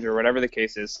phone rings, or whatever the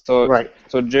case is. So right.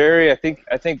 So Jerry, I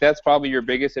think that's probably your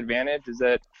biggest advantage, is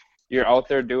that you're out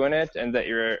there doing it and that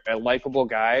you're a likable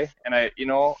guy. And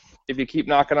if you keep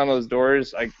knocking on those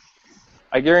doors,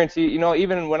 I guarantee,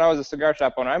 even when I was a cigar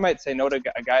shop owner, I might say no to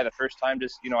a guy the first time.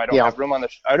 Just, I don't have room on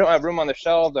the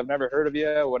shelves. I've never heard of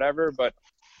you, whatever. But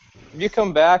if you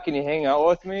come back and you hang out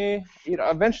with me,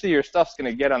 eventually your stuff's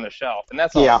going to get on the shelf, and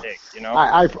that's all it takes,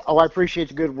 I appreciate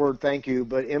the good word, thank you.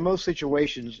 But in most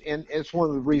situations, and it's one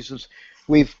of the reasons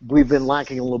we've been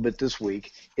lacking a little bit this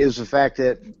week, is the fact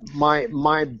that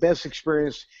my best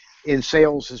experience in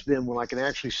sales has been when I can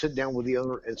actually sit down with the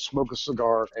owner and smoke a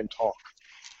cigar and talk.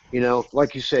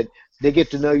 Like you said, they get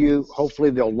to know you. Hopefully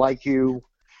they'll like you,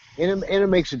 and it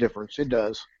makes a difference. It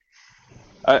does.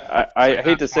 I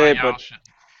hate to say it, but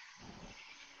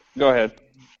go ahead.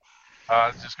 I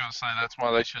was just going to say that's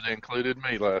why they should have included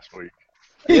me last week.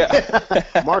 Yeah.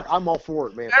 Mark, I'm all for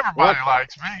it, man. Everybody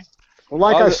likes me. Well,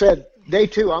 like I said, day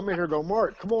 2, I'm in here going,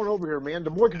 Mark, come on over here, man. The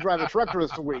boy can drive the truck for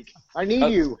us a week. I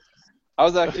need you. I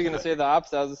was actually going to say the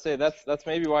opposite. I was going to say that's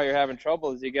maybe why you're having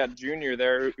trouble, is you got Junior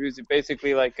there, who's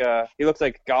basically like he looks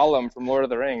like Gollum from Lord of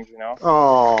the Rings,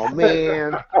 Oh,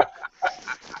 man.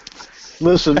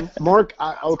 Listen, Mark,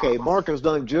 Mark has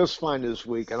done just fine this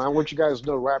week, and I want you guys to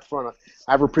know right up front,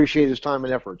 I've appreciated his time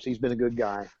and efforts. He's been a good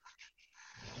guy.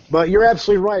 But you're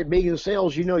absolutely right. Being in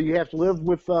sales, you have to live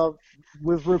with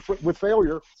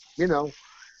failure.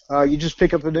 You just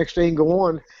pick up the next day and go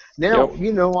on. Now,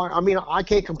 yep. I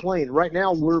can't complain. Right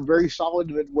now, we're very solid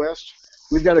in the Midwest.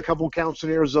 We've got a couple counts in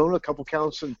Arizona, a couple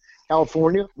counts in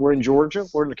California. We're in Georgia.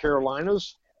 We're in the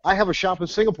Carolinas. I have a shop in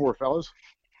Singapore, fellas.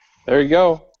 There you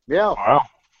go. Yeah. Wow.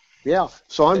 Yeah.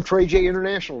 So I'm Trey J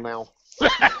International now.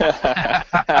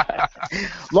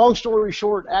 Long story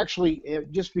short, actually,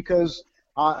 just because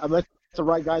I met the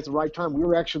right guy at the right time, we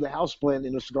were actually the house blend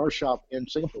in a cigar shop in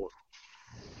Singapore.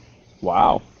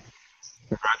 Wow.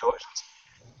 Congratulations.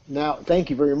 Now, thank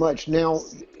you very much. Now,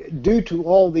 due to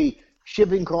all the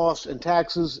shipping costs and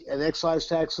taxes and excise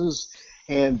taxes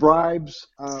and bribes,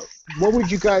 what would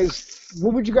you guys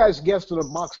guess that a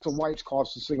box of whites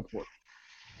costs in Singapore?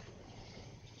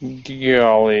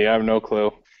 Golly, I have no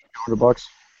clue. $100.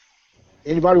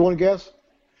 Anybody want to guess?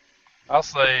 I'll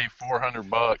say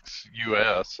 $400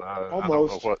 US. I don't know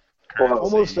what currency.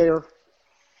 Almost there.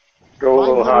 Go a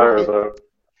little higher though.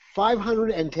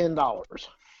 $510.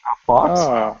 Box?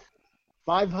 Oh.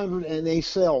 500, and they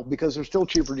sell because they're still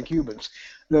cheaper than Cubans.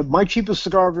 My cheapest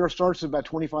cigar there starts at about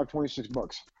 $25, $26. Well,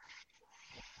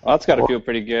 that's got to feel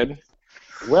pretty good.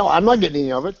 Well, I'm not getting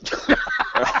any of it.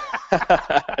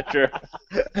 True.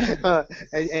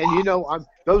 And you know,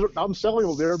 I'm selling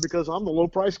them there because I'm the low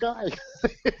price guy. So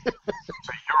you're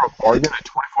a bargain at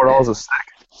 $24 a stick?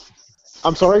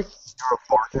 I'm sorry? You're a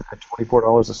bargain at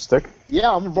 $24 a stick?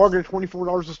 Yeah, I'm a bargain at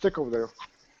 $24 a stick over there.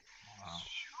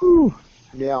 Whew.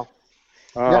 Yeah.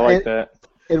 Oh, I like that.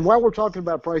 And while we're talking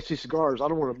about pricey cigars, I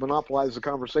don't want to monopolize the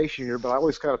conversation here, but I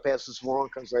always kind of pass this along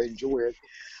because I enjoy it.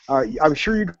 I'm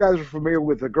sure you guys are familiar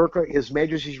with the Gurkha His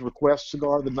Majesty's Request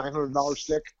cigar, the $900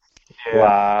 stick.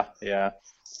 Yeah. Yeah.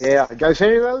 Yeah. You guys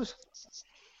any of those?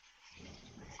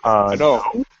 No.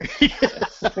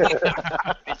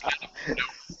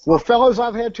 Well, fellas,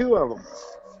 I've had two of them.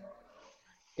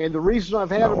 And the reason I've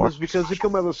had them is because they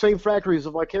come out of the same factories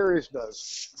that Vicarious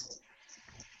does.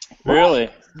 Really?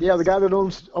 Yeah, the guy that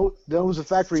owns the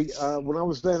factory, when I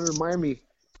was down in Miami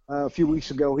a few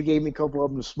weeks ago, he gave me a couple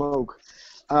of them to smoke.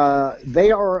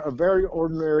 They are a very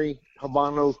ordinary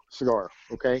Habano cigar,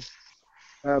 okay?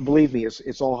 Believe me,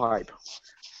 it's all hype.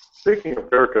 Speaking of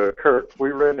Gurkha, Kurt,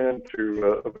 we ran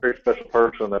into a very special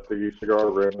person at the cigar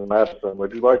room in Madison.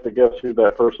 Would you like to guess who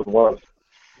that person was?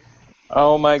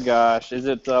 Oh my gosh! Is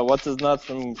it what's his nuts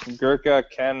from Gurkha?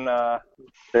 Ken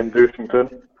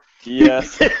Dusington?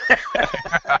 Yes.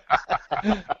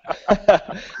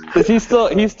 he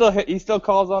still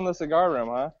calls on the cigar room,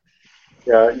 huh?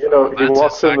 Yeah, you know, he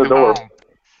walks in the door.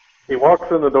 He walks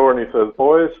in the door and he says,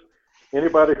 "Boys,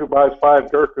 anybody who buys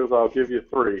 5 Gurkhas, I'll give you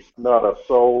 3." Not a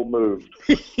soul moved.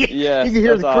 Yeah, you can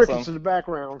hear the crickets awesome. in the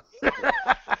background.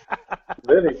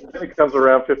 Then he comes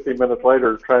around 15 minutes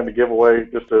later trying to give away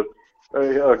just a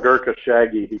Gurkha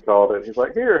Shaggy, he called it. He's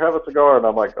like, "Here, have a cigar." And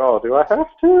I'm like, "Oh, do I have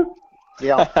to?"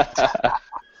 Yeah.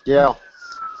 Yeah.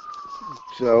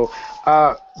 So,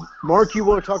 Mark, you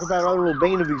want to talk about our little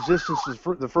bane of existence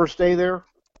the first day there?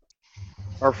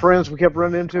 Our friends we kept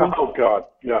running into? Oh, God.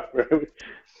 Yeah.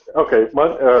 Okay.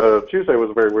 Tuesday was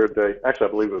a very weird day. Actually,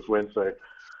 I believe it was Wednesday.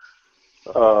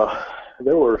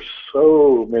 There were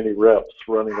so many reps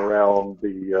running around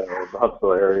the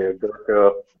Huntsville area.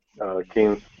 Gurkha,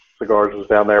 Keen's Cigars was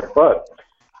down there. But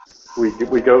we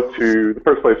go to, the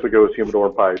first place we go is Humidor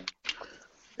and Pipe.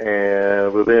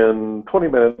 And within 20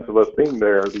 minutes of us being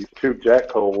there, these 2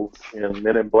 jackholes in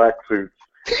Men in Black suits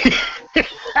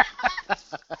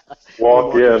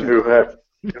walk in who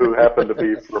happen to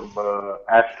be from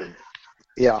Ashton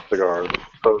Cigars.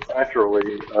 So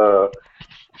naturally,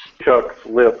 Chuck's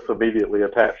lips immediately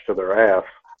attached to their ass.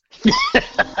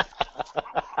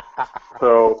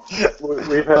 So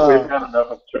we've had enough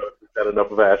of Chuck. We've had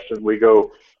enough of Ashton. We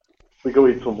go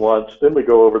eat some lunch, then we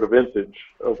go over to Vintage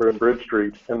over in Bridge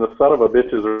Street, and the son of a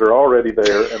bitches are already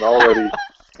there and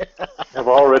have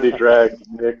already dragged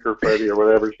Nick or Freddie or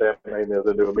whatever his damn name is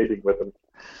into a meeting with them.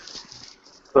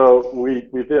 So we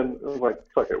then like,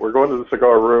 fuck it, we're going to the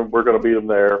cigar room, we're going to meet them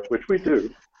there, which we do,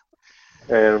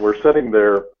 and we're sitting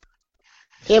there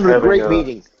having a great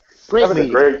meeting. Great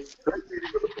meeting with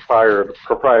the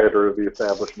proprietor of the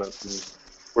establishment, and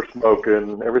we're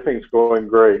smoking, everything's going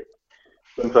great.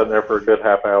 Been sitting there for a good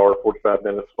half hour, 45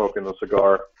 minutes, smoking a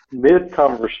cigar.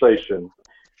 Mid-conversation,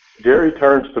 Jerry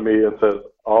turns to me and says,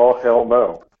 "Oh, hell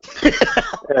no."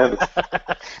 And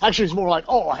actually, it's more like,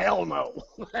 "Oh, hell no."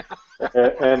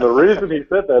 and the reason he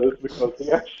said that is because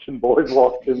the Ashton boys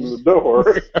walked in the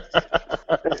door.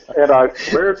 And I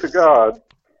swear to God,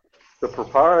 the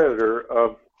proprietor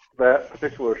of that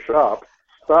particular shop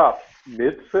stops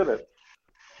mid-sentence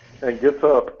and gets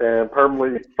up and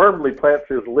firmly plants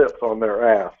his lips on their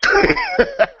ass.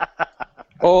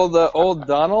 Oh, the old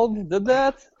Donald did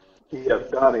that? Yes,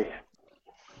 Donnie.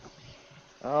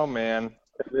 Oh, man.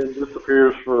 And then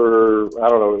disappears for, I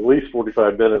don't know, at least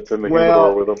 45 minutes in the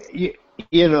humidor with him.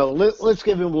 You know, let's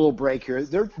give him a little break here.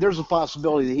 There's a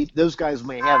possibility that those guys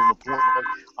may have an appointment.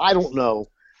 I don't know.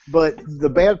 But the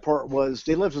bad part was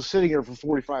they left us sitting here for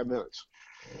 45 minutes.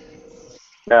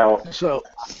 Now, So,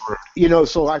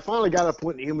 so I finally got up,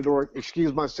 went in the humidor,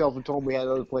 excused myself, and told them we had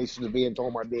other places to be, and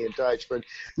told them I'd be in touch. But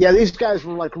yeah, these guys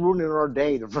were like ruining our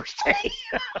day the first day.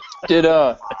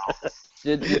 Do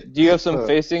you have some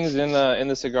facings in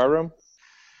the cigar room?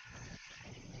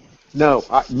 No,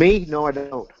 no, I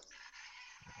don't.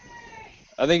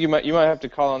 I think you might have to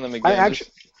call on them again,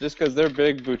 just because they're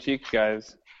big boutique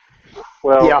guys.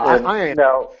 Well, yeah,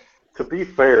 now to be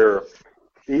fair,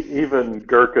 even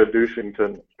Gurkha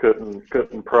Dushington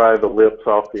couldn't pry the lips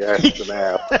off the Ashton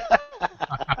ass.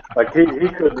 Like he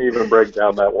couldn't even break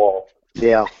down that wall.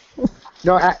 Yeah.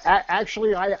 No,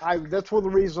 actually, I that's one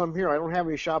of the reasons I'm here. I don't have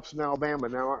any shops in Alabama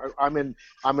now. I'm in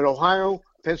Ohio,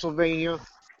 Pennsylvania,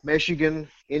 Michigan,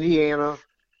 Indiana,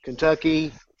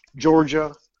 Kentucky,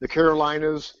 Georgia, the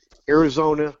Carolinas,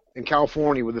 Arizona, and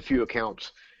California with a few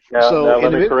accounts. Now, so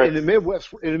in the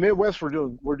Midwest,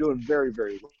 we're doing very,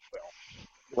 very well.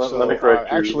 Well, let me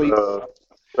correct you. Actually,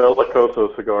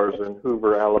 Bellicoso Cigars in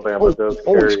Hoover, Alabama does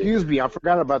carry. Excuse me, I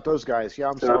forgot about those guys. Yeah,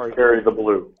 I'm sorry. Carry the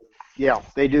blue. Yeah,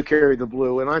 they do carry the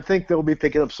blue, and I think they'll be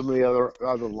picking up some of the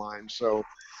other lines. So,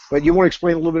 but you want to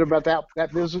explain a little bit about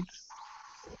that visit?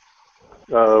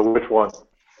 Which one?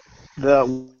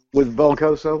 With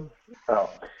Bellicoso. Oh,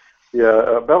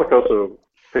 yeah, Bellicoso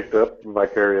picked up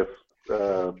Vicarious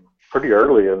pretty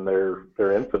early in their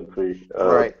infancy.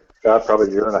 Right. God, probably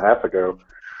a year and a half ago.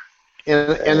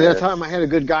 And at that time, I had a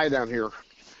good guy down here.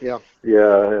 Yeah.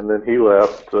 Yeah, and then he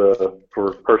left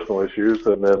for personal issues,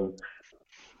 and then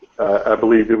I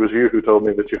believe it was you who told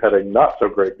me that you had a not so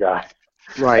great guy.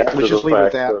 Right. Let's just leave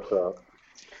it at that.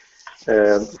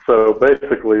 And so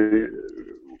basically,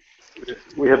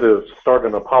 we had to start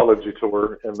an apology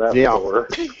tour in that store.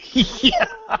 Yeah.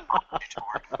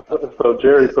 So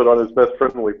Jerry put on his best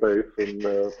friendly face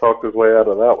and talked his way out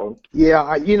of that one. Yeah,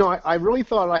 I really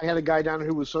thought I had a guy down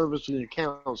who was servicing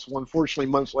accounts. Well, unfortunately,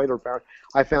 months later,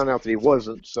 I found out that he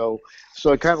wasn't. So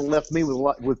it kind of left me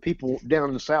with people down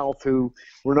in the South who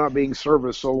were not being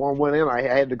serviced. So on one end, I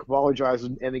had to apologize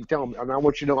and tell him, and I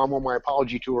want you to know I'm on my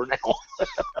apology tour now.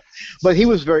 But he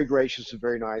was very gracious and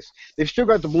very nice. They've still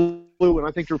got the blue, and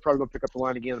I think they're probably going to pick up the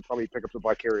line again and probably pick up the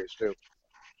Vicarious too.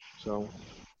 So.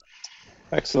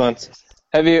 Excellent.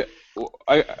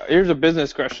 Here's a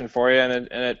business question for you, and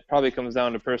it probably comes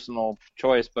down to personal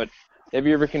choice, but have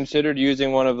you ever considered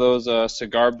using one of those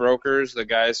cigar brokers, the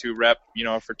guys who rep,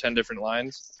 for 10 different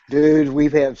lines? Dude,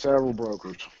 we've had several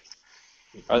brokers.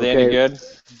 Are they any good?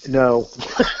 No.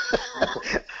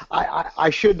 I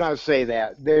should not say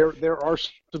that. There are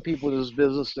some people in this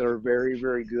business that are very,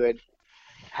 very good.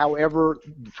 However,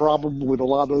 the problem with a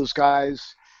lot of those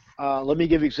guys, let me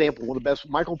give you an example. One of the best,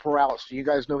 Michael Perales. Do you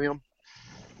guys know him?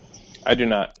 I do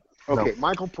not. Okay, no.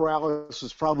 Michael Perales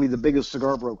is probably the biggest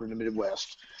cigar broker in the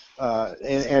Midwest,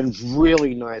 and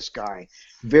really nice guy.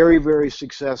 Very, very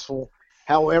successful.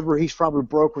 However, he's probably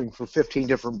brokering for 15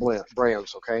 different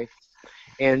brands, okay?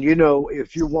 And,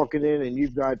 if you're walking in and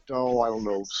you've got, I don't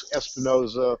know,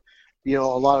 Espinosa, a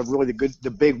lot of really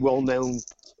the big, well-known,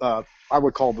 I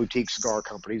would call boutique cigar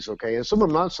companies, okay? And some of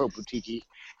them not so boutique-y.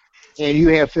 And you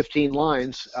have 15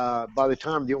 lines, by the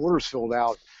time the order's filled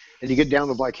out and you get down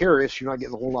to Vicarious, you're not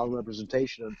getting a whole lot of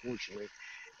representation, unfortunately.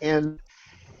 And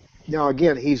now,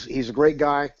 again, he's a great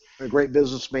guy, a great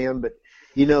businessman, but,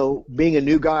 being a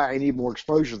new guy, I need more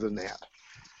exposure than that.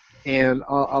 And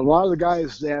a lot of the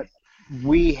guys that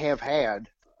we have had,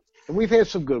 and we've had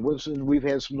some good ones and we've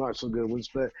had some not so good ones,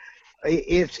 but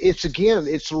it's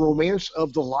the romance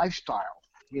of the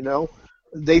lifestyle,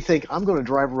 They think, I'm going to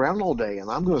drive around all day and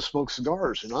I'm going to smoke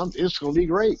cigars and it's going to be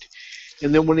great.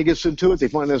 And then when it gets into it, they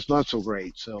find that's not so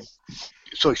great. So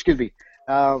excuse me.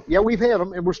 Yeah, we've had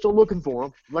them and we're still looking for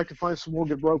them. I'd like to find some more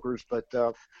good brokers, but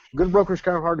good brokers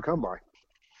kind of hard to come by.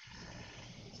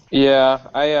 Yeah,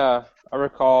 I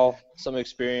recall some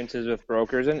experiences with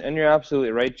brokers, and you're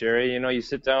absolutely right, Jerry. You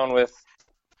sit down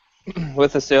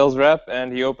with a sales rep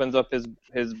and he opens up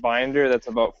his binder that's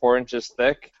about 4 inches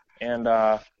thick, and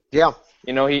yeah.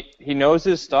 He knows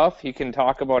his stuff. He can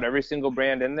talk about every single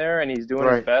brand in there, and he's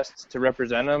doing his best to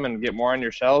represent them and get more on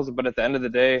your shelves. But at the end of the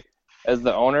day, as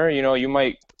the owner, you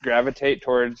might gravitate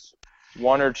towards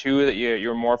one or two that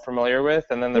you're more familiar with,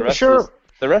 and then the rest of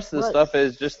the stuff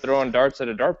is just throwing darts at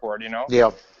a dartboard.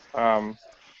 Yeah.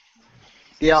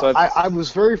 Yeah, so I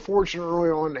was very fortunate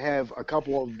early on to have a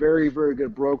couple of very, very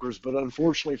good brokers, but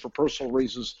unfortunately for personal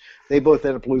reasons, they both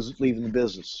ended up leaving the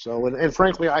business. So, and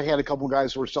frankly, I had a couple of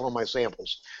guys who were selling my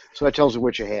samples. So that tells you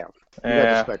what you have. You got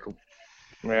the spectrum.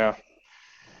 Yeah.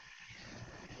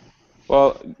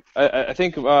 Well, I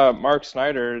think Mark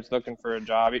Snyder is looking for a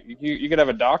job. You could have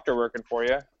a doctor working for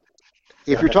you.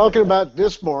 If you're talking about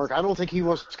this Mark, I don't think he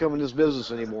wants to come in this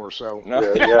business anymore. So No.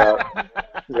 Yeah,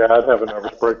 I'd have a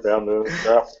nervous breakdown doing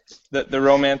that. The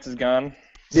romance is gone.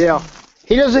 Yeah,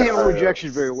 he doesn't handle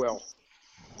rejection very well.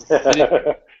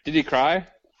 Did he cry?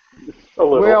 A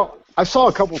little. Well, I saw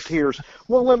a couple tears.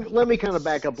 Well, let me kind of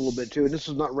back up a little bit, too. And this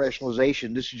is not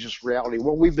rationalization. This is just reality.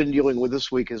 What we've been dealing with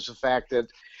this week is the fact that,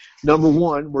 number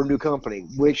one, we're a new company,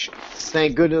 which,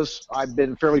 thank goodness, I've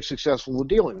been fairly successful with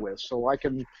dealing with. So I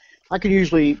can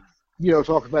usually,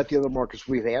 talk about the other markets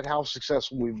we've had, how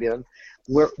successful we've been,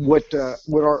 what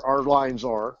our lines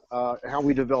are, how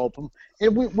we develop them.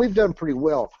 And we've done pretty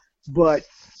well. But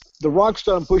the rock's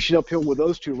done pushing uphill with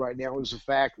those two right now is the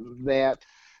fact that,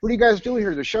 what are you guys doing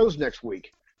here? The show's next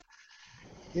week.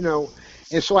 And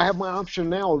so I have my option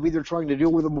now of either trying to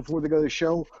deal with them before they go to the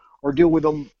show or deal with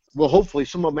them, well, hopefully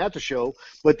some of them at the show,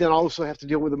 but then I also have to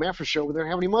deal with them after the show when they don't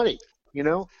have any money,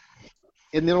 And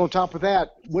then on top of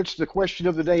that, what's the question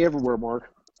of the day everywhere,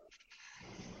 Mark?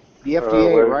 The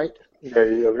FDA, right? Yeah, I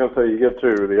was going to say you get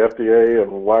two, the FDA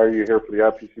and why are you here for the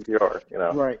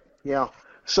IPCPR, Right, yeah.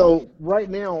 So right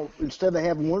now, instead of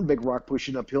having one big rock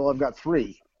pushing uphill, I've got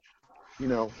three.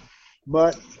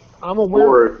 But I'm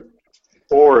aware.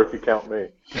 Or if you count me.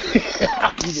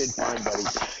 You did fine, buddy.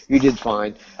 You did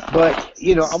fine. But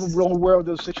I'm real aware of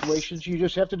those situations. You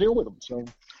just have to deal with them. So.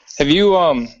 Have you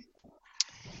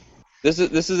This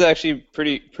is actually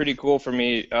pretty cool for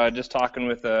me. Just talking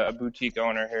with a boutique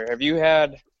owner here. Have you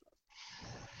had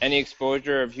any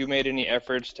exposure? Have you made any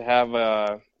efforts to have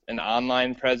an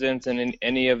online presence in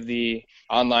any of the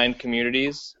online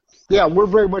communities? Yeah, we're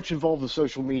very much involved in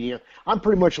social media. I'm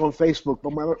pretty much on Facebook,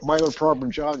 but my other partner,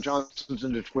 John Johnson's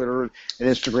into Twitter and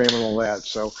Instagram and all that.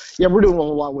 So, yeah, we're doing a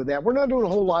whole lot with that. We're not doing a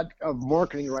whole lot of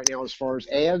marketing right now as far as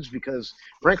ads because,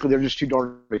 frankly, they're just too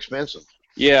darn expensive.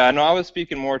 Yeah, no, I was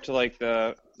speaking more to like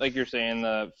you're saying,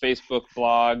 the Facebook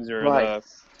blogs or right.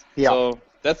 Yeah. So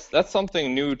that's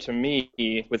something new to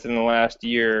me within the last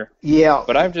year. Yeah.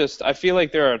 But I feel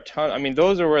like there are a ton. I mean,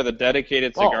 those are where the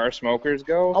dedicated cigar smokers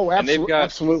go. Oh, absolutely.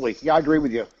 Absolutely. Yeah, I agree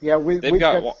with you. Yeah, we've got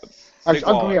big wallets.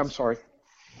 I'm sorry.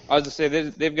 I was to say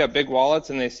they've got big wallets,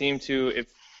 and they seem to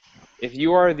if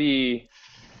you are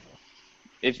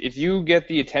if you get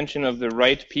the attention of the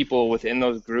right people within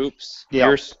those groups,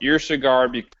 your cigar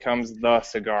becomes the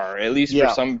cigar, at least for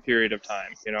some period of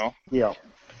time, Yeah.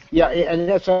 Yeah, and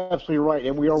that's absolutely right,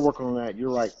 and we are working on that. You're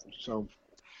right. So,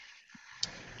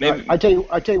 maybe I tell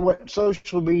you what,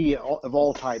 social media of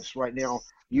all types right now,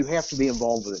 you have to be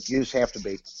involved with it. You just have to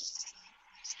be.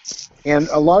 And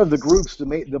a lot of the groups, the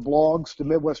blogs, the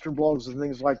Midwestern blogs, and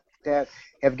things like that,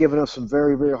 have given us some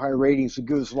very, very high ratings and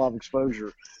give us a lot of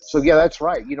exposure. So yeah, that's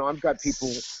right. I've got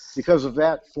people because of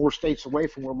that 4 states away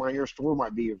from where my nearest store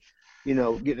might be,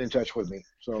 getting in touch with me.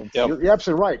 So you're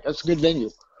absolutely right. That's a good venue.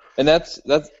 And that's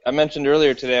I mentioned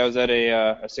earlier today I was at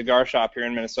a cigar shop here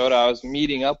in Minnesota. I was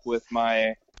meeting up with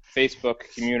my Facebook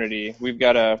community. We've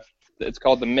got it's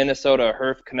called the Minnesota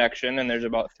Herf Connection, and there's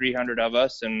about 300 of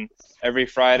us. And every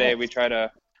Friday we try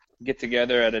to get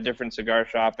together at a different cigar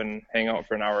shop and hang out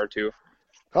for an hour or two.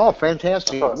 Oh,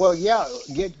 fantastic! Well, yeah,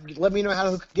 let me know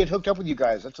how to get hooked up with you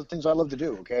guys. That's the things I love to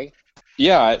do. Okay.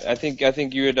 Yeah, I think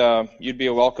you'd be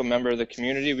a welcome member of the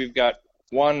community. We've got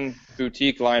one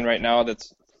boutique line right now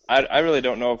that's I really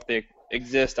don't know if they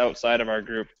exist outside of our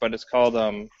group, but it's called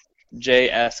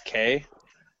JSK.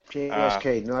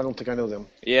 JSK. No, I don't think I know them.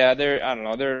 Yeah,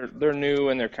 they're new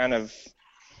and they're kind of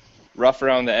rough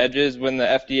around the edges. When the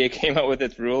FDA came out with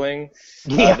its ruling,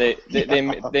 they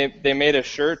made a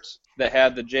shirt that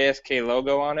had the JSK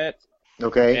logo on it.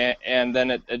 Okay. And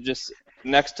then it just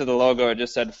next to the logo it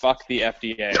just said "fuck the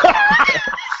FDA."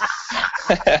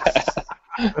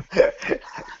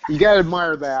 You gotta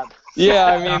admire that. Yeah,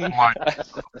 I mean,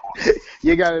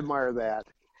 you gotta admire that.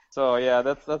 So yeah,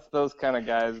 that's those kind of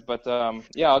guys. But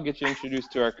I'll get you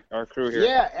introduced to our crew here.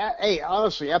 Yeah, hey,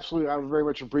 honestly, absolutely, I would very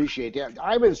much appreciate that.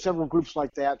 I'm in several groups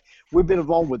like that. We've been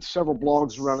involved with several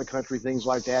blogs around the country, things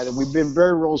like that, and we've been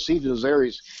very well received in those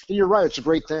areas. And you're right, it's a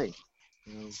great thing.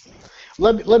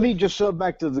 Let me just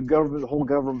back to the whole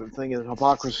government thing and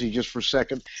hypocrisy just for a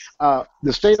second.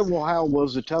 The state of Ohio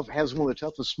has one of the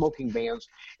toughest smoking bans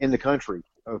in the country.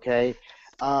 Okay.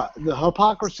 The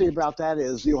hypocrisy about that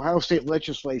is the Ohio State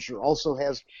Legislature also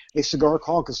has a cigar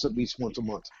caucus that meets once a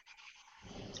month.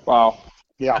 Wow.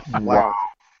 Yeah. Wow.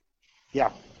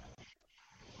 Yeah.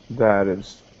 That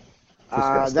is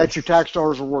disgusting. That's your tax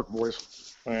dollars at work,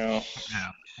 boys. Yeah.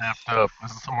 Half up.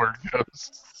 This is where it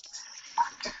goes.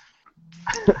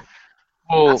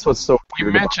 Well, that's what's so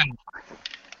you mentioned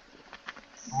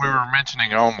we were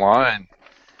mentioning online.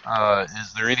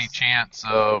 Is there any chance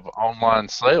of online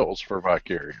sales for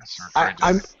Vicarious?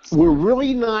 We're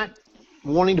really not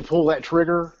wanting to pull that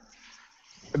trigger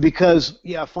because,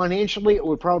 financially it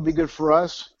would probably be good for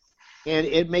us, and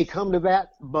it may come to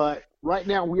that. But right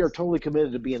now we are totally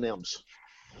committed to B&Ms,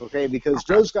 okay? Because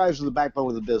those guys are the backbone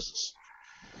of the business,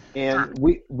 and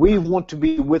we want to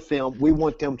be with them. We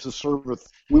want them to service.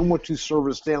 We want to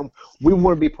service them. We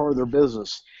want to be part of their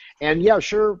business. And yeah,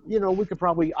 sure, we could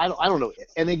probably, I don't know.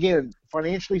 And again,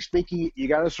 financially speaking, you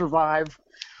got to survive.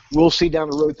 We'll see down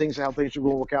the road how things are going to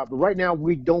work out. But right now,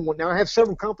 we don't want. Now, I have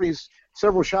several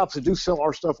shops that do sell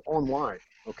our stuff online.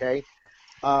 Okay,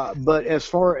 but as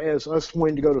far as us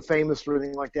wanting to go to Famous or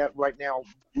anything like that, right now,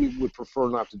 we would prefer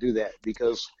not to do that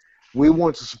because we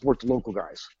want to support the local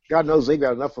guys. God knows they've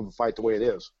got enough of a fight the way it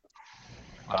is.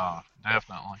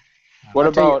 Definitely. What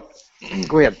about?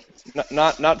 Go ahead.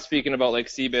 Not speaking about like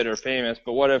CBIT or Famous,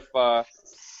 but what if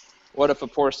a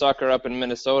poor sucker up in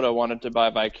Minnesota wanted to buy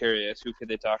Vicarious? Who could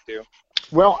they talk to?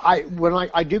 Well,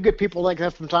 I do get people like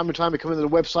that from time to time to come into the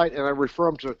website, and I refer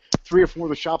them to 3 or 4 of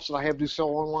the shops that I have do sell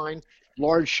online.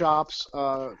 Large shops,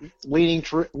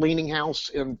 Leaning House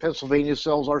in Pennsylvania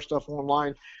sells our stuff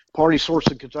online. Party Source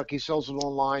in Kentucky sells it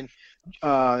online.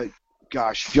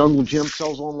 Jungle Jim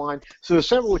sells online. So there's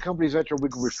several companies out there we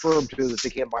can refer them to that they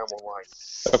can't buy them online.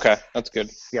 Okay, that's good.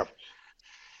 Yeah.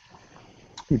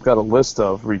 You've got a list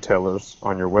of retailers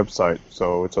on your website,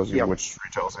 so it tells you which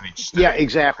retailers in each state. Yeah,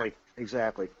 exactly.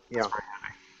 Yeah.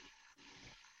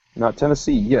 Not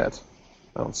Tennessee yet.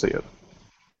 I don't see it.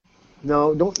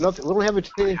 No, we don't have it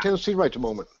in Tennessee right at the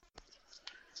moment.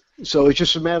 So it's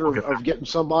just a matter of getting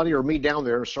somebody or me down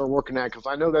there and start working at it, because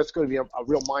I know that's going to be a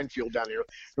real minefield down here.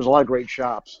 There's a lot of great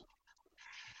shops.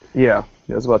 Yeah,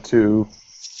 there's about two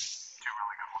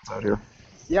really good ones out here.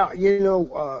 Yeah,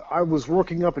 I was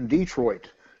working up in Detroit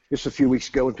just a few weeks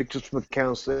ago and picked up some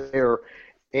accounts there,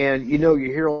 and you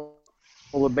hear all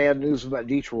the bad news about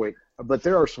Detroit, but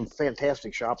there are some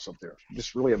fantastic shops up there,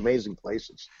 just really amazing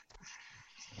places.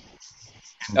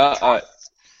 Yeah.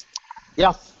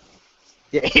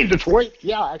 Yeah, in Detroit?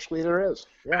 Yeah, actually there is.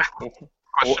 Yeah.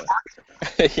 Question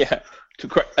mark? Yeah.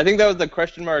 I think that was the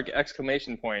question mark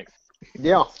exclamation point.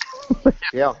 Yeah. Yeah.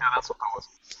 Yeah, that's what that was.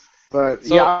 But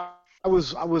So- yeah, I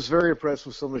was very impressed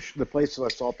with some of the places I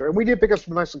saw up there, and we did pick up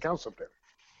some nice accounts up there.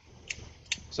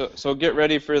 So get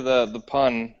ready for the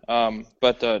pun.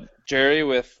 But Jerry,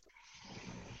 with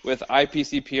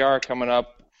IPCPR coming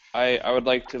up, I would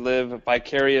like to live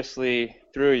vicariously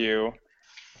through you,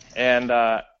 and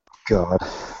God.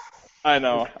 I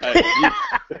know.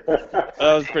 That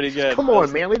was pretty good. Come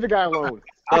on, man, leave the guy alone.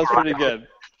 That was pretty good.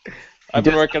 I've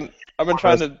been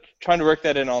trying to work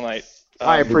that in all night.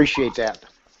 I appreciate that.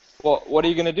 Well, what are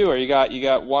you gonna do? You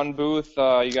got one booth?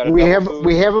 You got a We double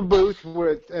booth? have a booth.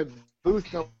 We're at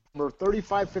booth number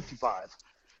 3555.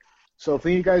 So if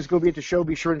any of you guys go be at the show,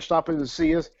 be sure and stop in and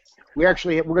see us. We're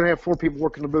going to have 4 people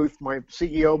working the booth: my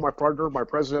CEO, my partner, my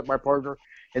president, my partner,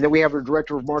 and then we have a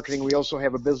director of marketing. We also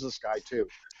have a business guy too.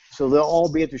 So they'll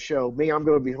all be at the show. Me, I'm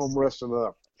going to be home resting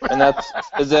up. And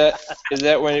is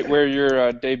that where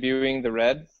you're debuting the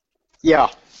Red? Yeah,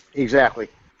 exactly.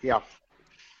 Yeah.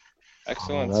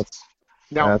 Excellent.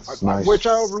 That's nice. Which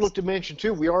I overlooked to mention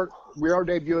too. We are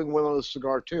debuting one of those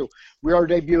cigar too. We are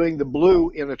debuting the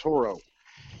Blue in a Toro.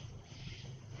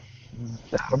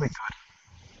 That'll be good.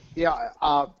 Yeah,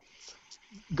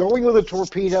 going with a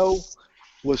Torpedo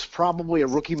was probably a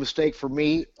rookie mistake for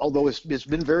me, although it's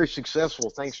been very successful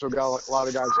thanks to a lot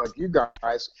of guys like you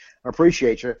guys. I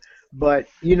appreciate you. But,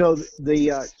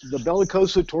 the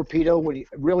Bellicoso Torpedo,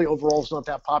 really overall is not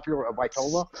that popular, a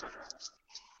Vitola.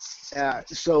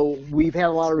 So we've had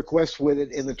a lot of requests with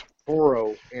it in the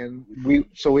Toro, and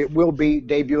so it will be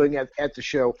debuting at the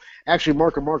show. Actually,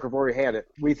 Mark and Mark have already had it.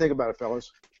 What do you think about it,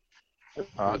 fellas?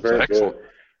 Very excellent.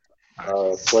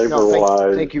 good.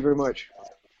 Flavor-wise, thank you very much.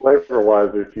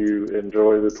 Flavor-wise, if you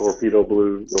enjoy the Torpedo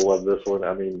Blue, you'll love this one.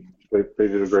 I mean, they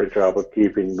did a great job of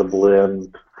keeping the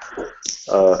blend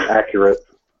accurate,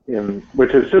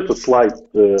 which is just a slight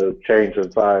change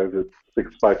in size. It's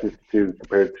 6x52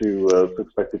 compared to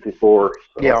 6x54. So.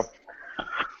 Yeah.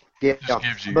 Just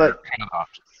gives you but good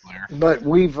options there. but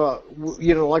we've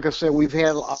like I said, we've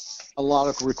had a lot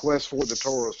of requests for the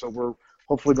Toro, so we're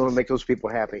hopefully going to make those people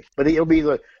happy. But it'll be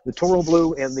the Toro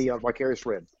Blue and the Vicarious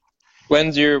Red.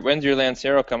 When's your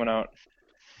Lancero coming out?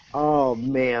 Oh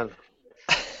man,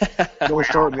 don't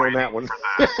start me on that one.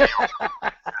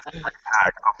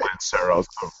 Pack of Lanceros,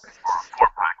 or a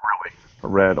 4-pack really. A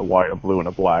red, a white, a blue, and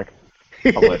a black.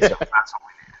 Of Lancero. That's what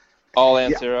we need. All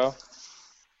Lancero?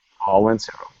 All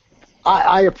Lancero.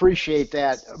 I appreciate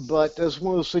that, but there's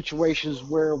one of those situations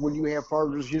where when you have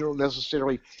partners, you don't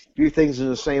necessarily do things in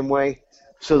the same way.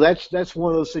 So that's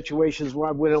one of those situations where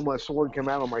I went on my sword and come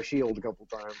out on my shield a couple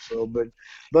times. So,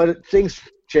 but things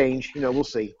change. We'll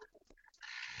see.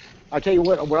 I tell you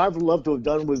what I'd love to have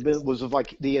done was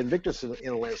like the Invictus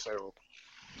in a Lancero.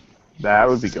 That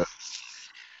would be good.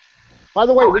 By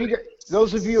the way,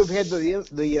 those of you who have had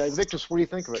the Invictus, what do you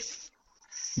think of it?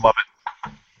 Love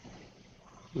it.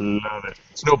 Love it.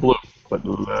 It's no blue, but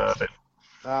love it.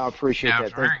 I appreciate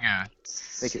that. Very good.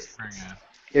 Thank you. Very good.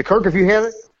 Yeah, Kirk, if you have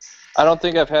it. I don't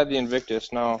think I've had the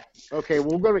Invictus, no. Okay,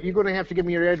 well, you're gonna have to give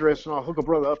me your address, and I'll hook a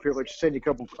brother up here. Let you send you a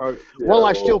couple. Well,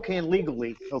 I still can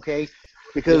legally, okay?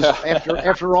 Because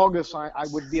after August, I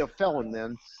would be a felon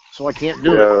then, so I can't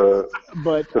do it.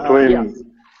 But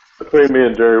between me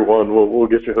and Jerry, we'll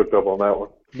get you hooked up on that one.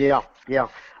 Yeah.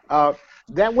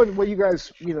 That one, well, you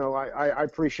guys, I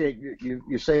appreciate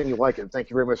you saying you like it. Thank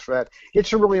you very much for that.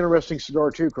 It's a really interesting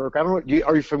cigar too, Kirk. I don't know.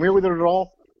 Are you familiar with it at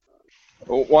all?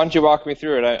 Why don't you walk me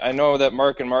through it? I know that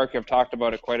Mark and Mark have talked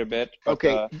about it quite a bit. But,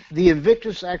 okay. The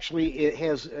Invictus actually it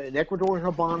has an Ecuadorian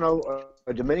Habano,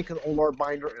 a Dominican Olar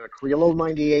binder, and a Criollo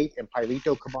 98 and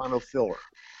Pilito Cabano filler.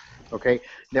 Okay.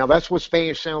 Now that's what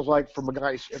Spanish sounds like from a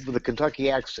guy with a Kentucky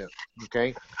accent.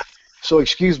 Okay. So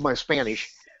excuse my Spanish,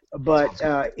 but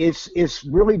it's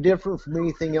really different from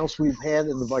anything else we've had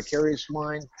in the Vicarious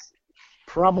line.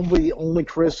 Probably the only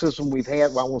criticism we've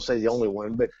had, well, I won't say the only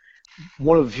one, but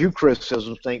one of the few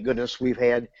criticisms, thank goodness, we've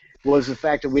had was the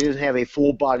fact that we didn't have a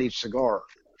full-bodied cigar.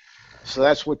 So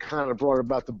that's what kind of brought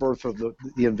about the birth of the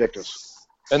Invictus.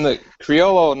 And the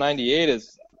Criollo 98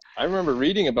 is, I remember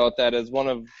reading about that as one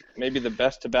of maybe the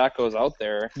best tobaccos out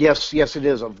there. Yes, it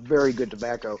is a very good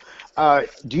tobacco.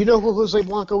 Do you know who Jose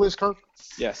Blanco is, Kirk?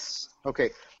 Yes.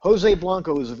 Okay. Jose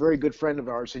Blanco is a very good friend of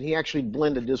ours, and he actually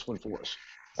blended this one for us.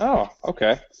 Oh,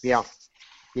 okay. Yeah.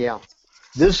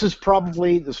 This is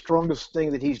probably the strongest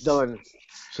thing that he's done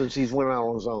since he's went out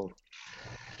on his own.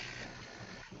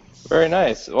 Very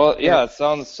nice. Well, yeah, it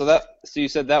sounds so you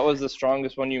said that was the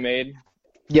strongest one you made?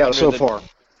 Yeah, so far.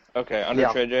 Okay, under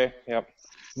Treje. Yep.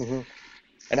 Mm-hmm.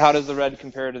 And how does the red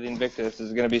compare to the Invictus?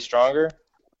 Is it going to be stronger?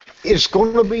 It's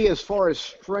going to be, as far as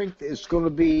strength, it's going to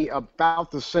be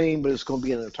about the same, but it's going to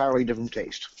be an entirely different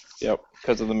taste. Yep,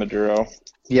 because of the Maduro.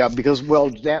 Yeah, because, well,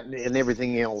 that and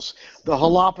everything else. The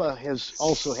Jalapa has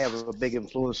also had a big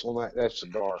influence on that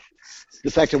cigar.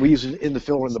 The fact that we use it in the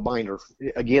filler and the binder,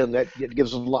 again, that it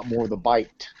gives us a lot more of the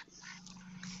bite.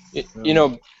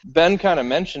 Ben kind of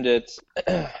mentioned it.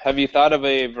 Have you thought of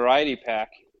a variety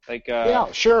pack? Yeah,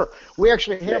 sure. We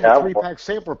actually have a 3-pack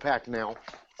sampler pack now.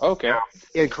 Okay.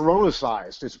 In Corona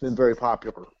size. It's been very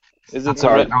popular. Is it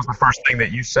Sorry, that was the first thing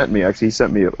that you sent me. Actually, he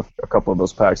sent me a couple of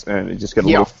those packs, and you just get a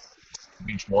little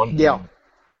each one. Yeah.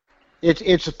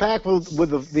 It's a pack with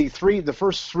the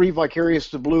first three Vicarious,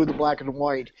 the blue, the black, and the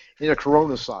white, in a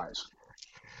Corona size.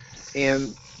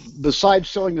 And besides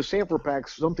selling the sampler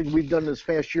packs, something we've done this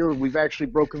past year, we've actually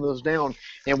broken those down,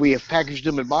 and we have packaged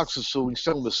them in boxes so we can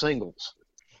sell them as singles.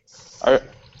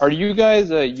 Are you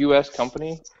guys a U.S.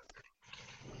 company?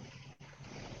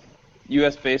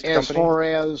 U.S.-based company? As far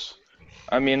as...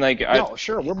 I mean, no,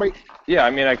 sure. Yeah,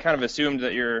 I mean, I kind of assumed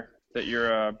that you're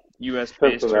a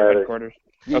U.S.-based headquarters.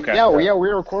 Okay. Yeah,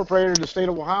 we're incorporated in the state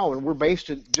of Ohio, and we're based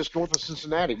just north of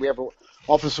Cincinnati. We have an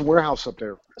office and warehouse up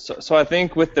there. So I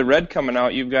think with the red coming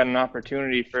out, you've got an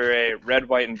opportunity for a red,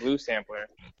 white, and blue sampler.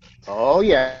 Oh,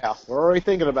 yeah. We're already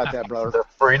thinking about that, brother. The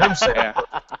Freedom Sampler.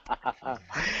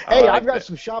 Hey, I've got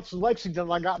some shops in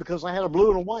Lexington I got because I had a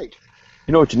blue and a white.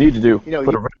 You know what you need to do?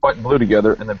 Put a red, white, and blue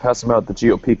together and then pass them out at the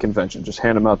GOP convention. Just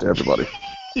hand them out to everybody.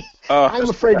 I'm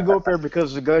afraid to go up there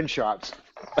because of the gunshots.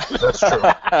 That's true.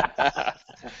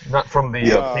 Not from the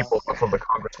people, but from the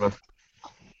congressman.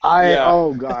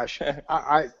 Oh, gosh.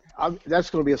 I that's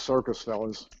going to be a circus,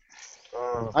 fellas.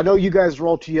 I know you guys are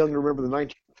all too young to remember the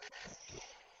 19...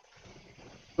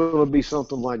 It would be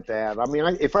something like that. I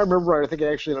mean, if I remember right, I think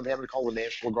I actually ended up having to call the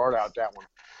National Guard out that one.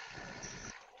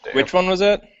 Damn. Which one was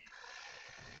it?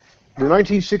 The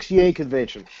 1968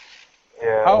 convention.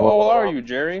 Yeah. How old are you,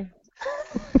 Jerry?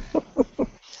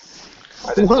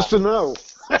 Who wants to know?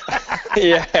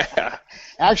 Yeah.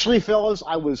 Actually, fellas,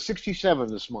 I was 67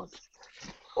 this month.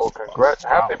 Well, congrats.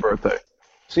 Happy birthday.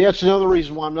 See, that's another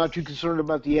reason why I'm not too concerned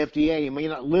about the FDA. You may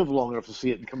not live long enough to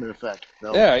see it come into effect.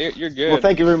 No. Yeah, you're good. Well,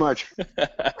 thank you very much.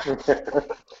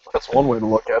 That's one way to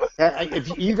look at it.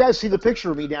 If you guys see the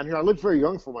picture of me down here, I look very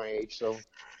young for my age. So.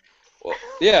 Well,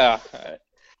 yeah,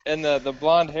 and the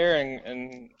blonde hair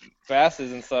and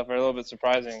glasses and stuff are a little bit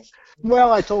surprising.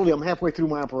 Well, I told you I'm halfway through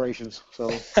my operations, so.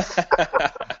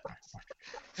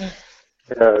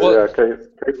 Yeah,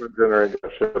 Caitlyn Jenner ain't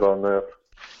got shit on this.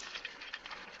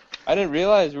 I didn't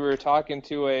realize we were talking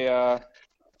to a.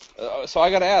 So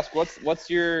I got to ask, what was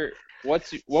your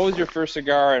first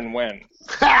cigar and when?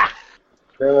 No.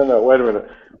 Wait a minute.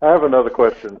 I have another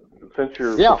question. Since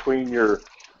you're between your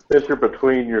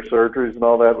surgeries and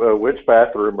all that, which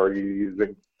bathroom are you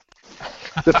using?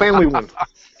 The family one.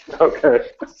 Okay.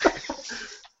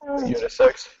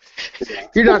 Unisex.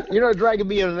 You're not dragging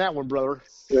me into that one, brother.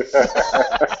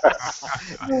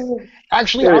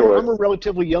 Actually, Anyway. I'm a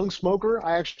relatively young smoker.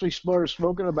 I actually started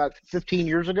smoking about 15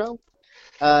 years ago.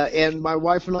 And my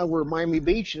wife and I were in Miami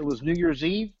Beach, and it was New Year's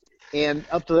Eve. And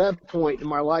up to that point in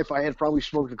my life, I had probably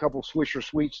smoked a couple Swisher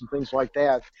Sweets and things like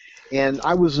that. And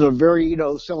I was in a very,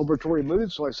 celebratory mood.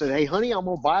 So I said, "Hey, honey, I'm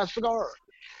going to buy a cigar."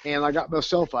 And I got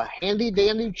myself a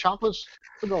handy-dandy chocolate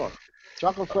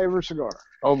flavored cigar.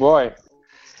 Oh, boy.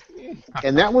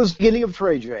 And that was the beginning of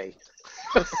Trey J.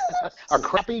 A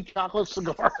crappy chocolate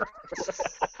cigar.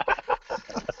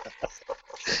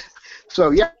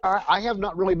 So, yeah, I have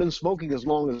not really been smoking as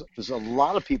long as a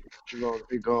lot of people are going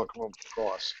to come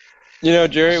across.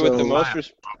 Jerry, So,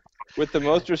 with the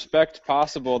most respect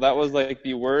possible, that was like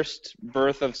the worst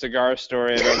birth of cigar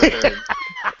story I've ever heard.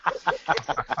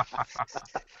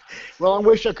 Well, I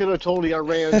wish I could have told you I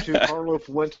ran into Carlo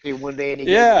Fuente one day and he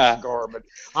gave me a cigar, but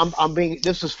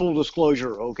this is full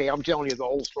disclosure, okay? I'm telling you the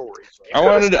whole story. So. I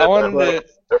wanted to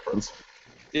Difference.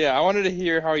 Yeah, I wanted to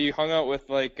hear how you hung out with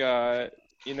one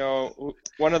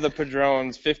of the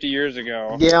Padrones 50 years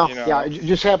ago. Yeah, yeah. It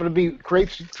just happened to be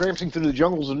traipsing through the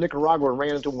jungles of Nicaragua and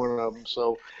ran into one of them.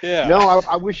 So, yeah. No,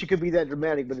 I wish it could be that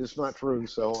dramatic, but it's not true.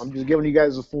 So I'm just giving you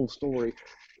guys the full story.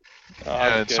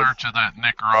 In search of that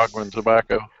Nicaraguan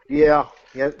tobacco. Yeah,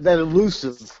 that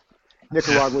elusive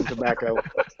Nicaraguan tobacco.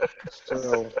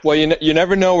 So. Well, you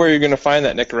never know where you're going to find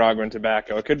that Nicaraguan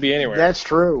tobacco. It could be anywhere. That's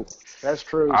true. I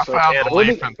found the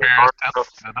leaf in Paris,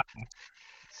 Tennessee.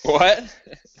 What?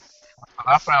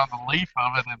 I found the leaf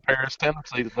of it in Paris,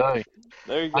 Tennessee today.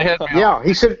 There you go. Yeah,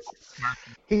 he said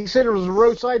there was a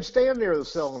roadside stand there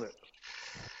that's selling it.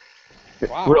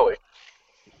 Wow. Really?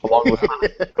 Along with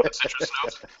citrus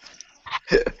notes?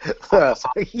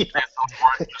 Yeah.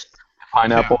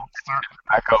 Pineapple,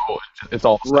 tobacco, it's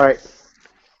all Right.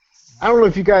 I don't know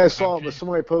if you guys saw it, but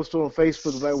somebody posted on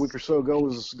Facebook about a week or so ago. It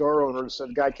was a cigar owner that said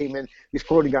a guy came in, he's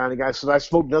quoting a guy, and the guy said, "I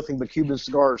smoke nothing but Cuban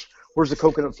cigars. Where's the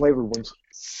coconut flavored ones?"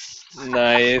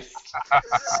 Nice.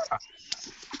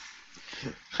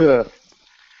 So,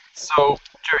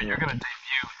 Jerry, you're going to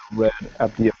debut Red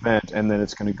at the event, and then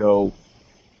it's going to go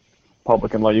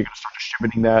public, and you're going to start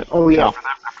distributing that. Oh, yeah. After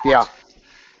that,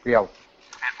 Yeah. And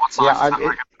what size is that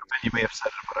rig? You may have said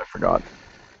it, but I forgot.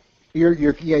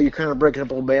 You're kind of breaking up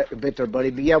a bit there,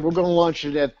 buddy. But yeah, we're going to launch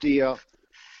it at the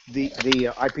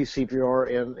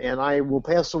IPCPR, and I will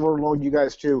pass the word along to you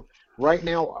guys too. Right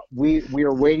now, we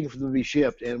are waiting for them to be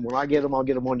shipped, and when I get them, I'll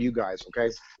get them on you guys.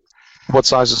 Okay? What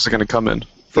size is it going to come in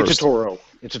first? It's a Toro.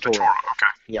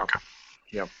 Okay. Yeah. Okay.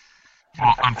 Yeah.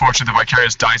 Well, unfortunately, the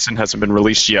Vicarious Dyson hasn't been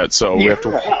released yet, so we have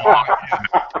to.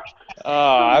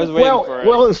 I was waiting for it.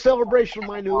 Well, in celebration of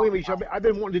my new image, I've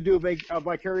been wanting to do a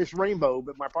Vicarious Rainbow,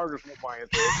 but my partners won't buy into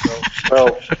it. So.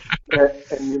 Well,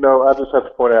 and I just have to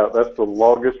point out that's the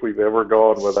longest we've ever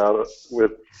gone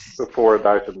before a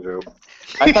Dyson joke.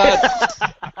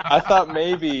 I thought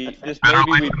maybe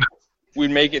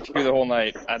we'd make it through the whole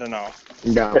night. I don't know.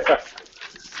 No.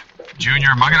 Junior,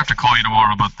 am I gonna have to call you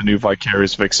tomorrow about the new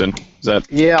Vicarious Vixen? Is that?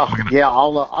 Yeah.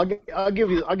 I'll give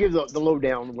you the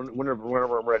lowdown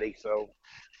whenever I'm ready. So,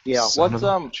 yeah.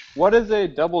 What is a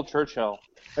double Churchill?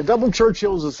 A double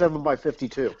Churchill is a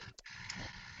 7x52.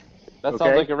 That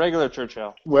sounds like a regular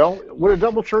Churchill. Well, what a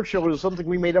double Churchill is something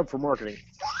we made up for marketing.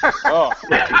 Oh.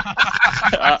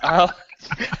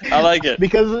 I like it.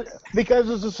 Because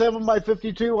it's a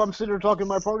 7x52, I'm sitting there talking to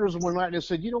my partners one night, and I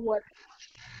said, "You know what?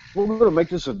 We're going to make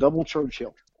this a double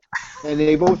Churchill." And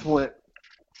they both went,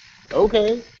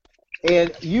 "Okay."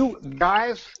 And you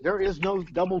guys, there is no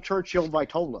double Churchill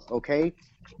Vitola, okay?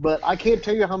 But I can't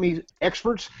tell you how many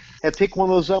experts have picked one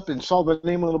of those up and saw the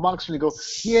name on the box and they go,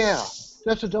 "Yeah,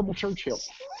 that's a double Churchill."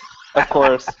 Of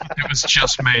course. It was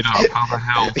just made up. How the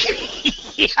hell?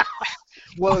 Yeah.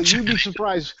 Well, you'd be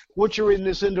surprised once you're in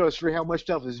this industry how much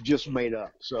stuff is just made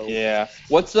up. So yeah.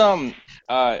 What's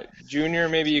Junior?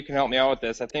 Maybe you can help me out with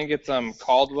this. I think it's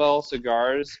Caldwell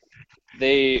Cigars.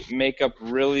 They make up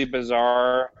really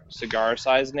bizarre cigar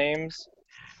size names.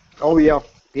 Oh yeah.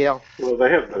 Well, they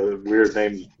have the weird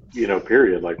names,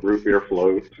 period, like root beer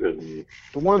float and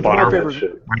the one of my favorites.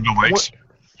 Rainbow Lakes.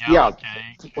 Yeah,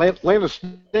 Land of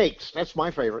Snakes. That's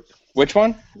my favorite. Which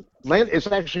one? It's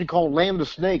actually called Land of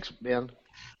Snakes, Ben.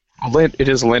 It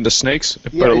is a land of snakes,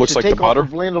 Yeah, but it looks like the butter.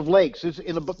 Of land of lakes. It's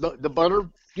in the butter.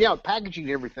 Yeah, packaging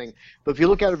and everything. But if you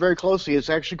look at it very closely, it's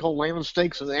actually called Land of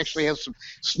Snakes, and it actually has some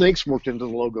snakes worked into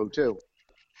the logo too.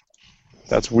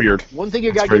 That's weird. One thing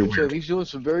you got to give it to him, he's doing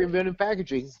some very inventive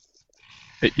packaging.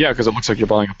 Yeah, because it looks like you're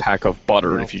buying a pack of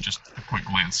butter if you just a quick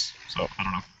glance. So I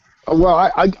don't know.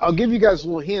 Well, I'll give you guys a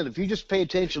little hint. If you just pay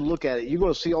attention, look at it, you're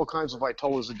going to see all kinds of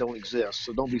vitolas that don't exist.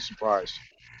 So don't be surprised.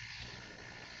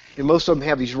 And most of them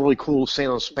have these really cool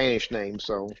sounding Spanish names.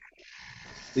 So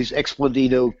these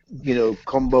Explandido,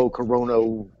 Combo,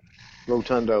 Corono,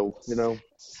 Rotundo,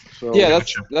 So yeah,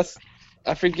 that's.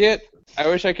 I forget. I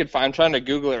wish I could find. I'm trying to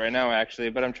Google it right now, actually,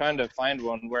 but I'm trying to find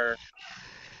one where,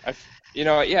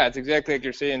 yeah, it's exactly like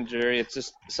you're saying, Jerry. It's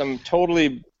just some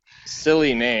totally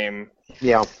silly name.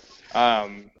 Yeah.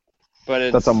 But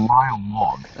it's... That's a mile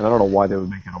long, and I don't know why they would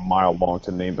make it a mile long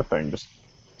to name the thing. Just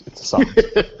it's a size.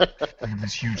 Like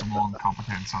these huge, long,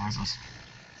 complicated sizes.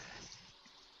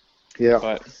 Yeah.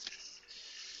 But...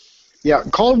 Yeah,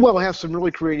 Caldwell has some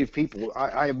really creative people.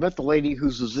 I met the lady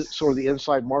who's sort of the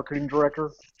inside marketing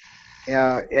director,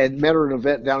 and met her at an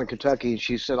event down in Kentucky, and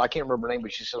she said, I can't remember her name,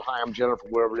 but she said, "Hi, I'm Jennifer,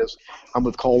 whatever it is. I'm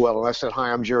with Caldwell." And I said,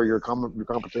 "Hi, I'm Jerry, your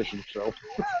competition." So.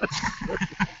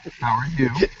 How are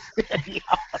you?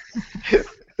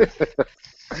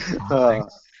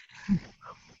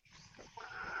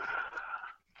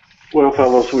 Well,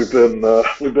 fellas, we've been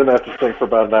at this thing for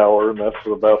about an hour, and that's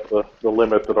about the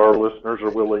limit that our listeners are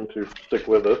willing to stick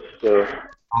with us. Well,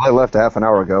 I left half an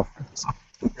hour ago. So.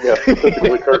 Yeah,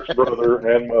 specifically Kurt's brother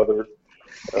and mother,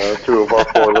 2 of our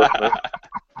 4 listeners.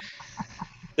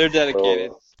 They're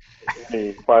dedicated.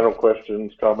 Any final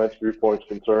questions, comments, viewpoints,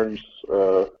 concerns,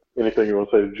 anything you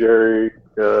want to say to Jerry,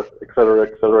 et cetera,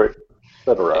 et cetera, et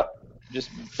cetera?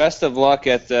 Just best of luck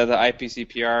at the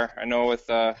IPCPR. I know with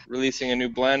releasing a new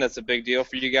blend, that's a big deal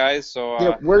for you guys. So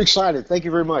yeah, we're excited. Thank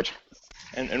you very much.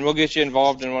 And we'll get you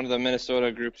involved in one of the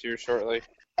Minnesota groups here shortly.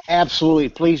 Absolutely.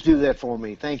 Please do that for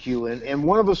me. Thank you. And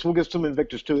one of us will get some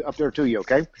Invictus up there to you,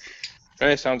 okay?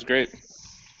 Okay, sounds great.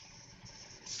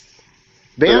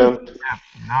 Ben?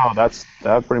 No, that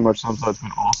pretty much sums up. It's been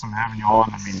awesome having you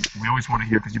on. I mean, we always want to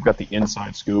hear, because you've got the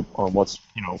inside scoop on what's,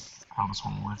 how this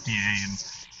whole FDA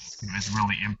is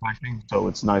really impacting. So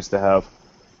it's nice to have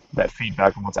that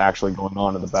feedback on what's actually going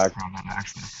on in the background that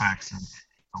actually affects. And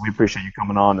we appreciate you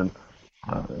coming on and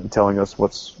telling us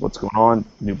what's going on.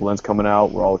 New blend's coming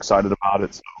out. We're all excited about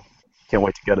it, so can't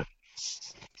wait to get it.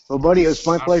 Well, buddy, it's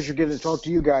my pleasure getting to talk to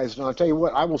you guys. And I'll tell you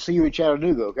what, I will see you at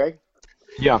Chattanooga, okay?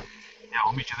 Yeah,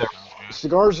 I'll meet you there.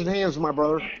 Cigars in hands, my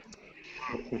brother.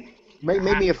 Made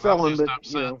me a felon, but,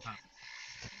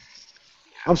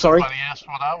 I'm sorry. Nobody asked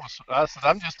what I said,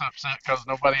 I'm just upset because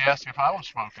nobody asked if I was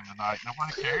smoking tonight.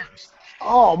 Nobody cares.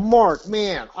 Oh, Mark,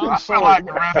 man, I feel like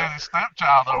a redheaded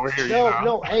stepchild over here.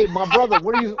 No, hey, my brother,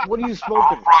 what are you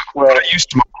smoking? Well, I used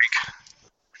to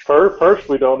smoke. First,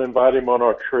 we don't invite him on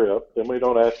our trip. Then we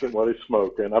don't ask him what he's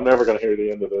smoking. I'm never going to hear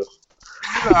the end of this.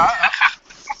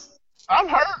 I'm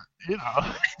hurt,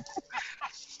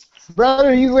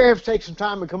 Brother, you're going to have to take some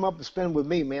time to come up and spend with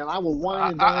me, man. I will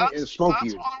wine and dine and smoke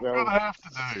you. That's what I'm going to have to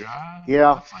do.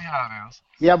 Yeah. Let's see how it is.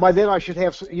 Yeah, by then I should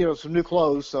have some new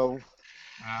clothes, so...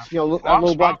 Yeah.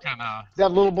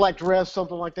 That little black dress,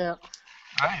 something like that.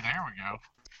 Hey, there we go.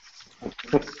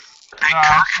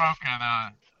 I'm smoking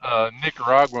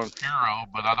Nicaraguan Puro,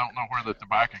 but I don't know where the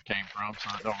tobacco came from,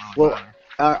 so it don't really matter.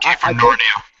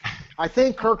 I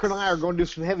think Kirk and I are going to do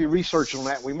some heavy research on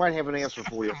that. We might have an answer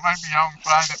for you. Maybe I'll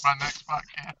find it by next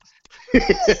podcast. We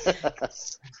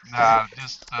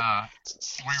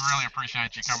really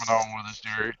appreciate you coming on with us,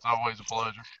 Jerry. It's always a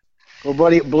pleasure. Well,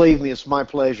 buddy, believe me, it's my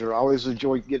pleasure. I always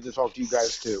enjoy getting to talk to you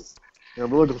guys, too. And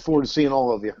I'm looking forward to seeing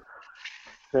all of you.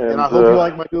 And I hope you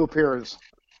like my new appearance.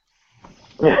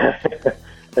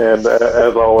 And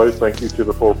as always, thank you to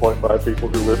the 4.5 people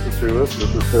who listen to us.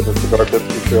 This has been the Cigar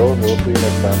Tipster Show, and we'll see you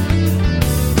next time.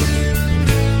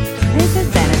 This has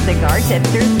been a Cigar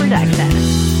Tipsters production.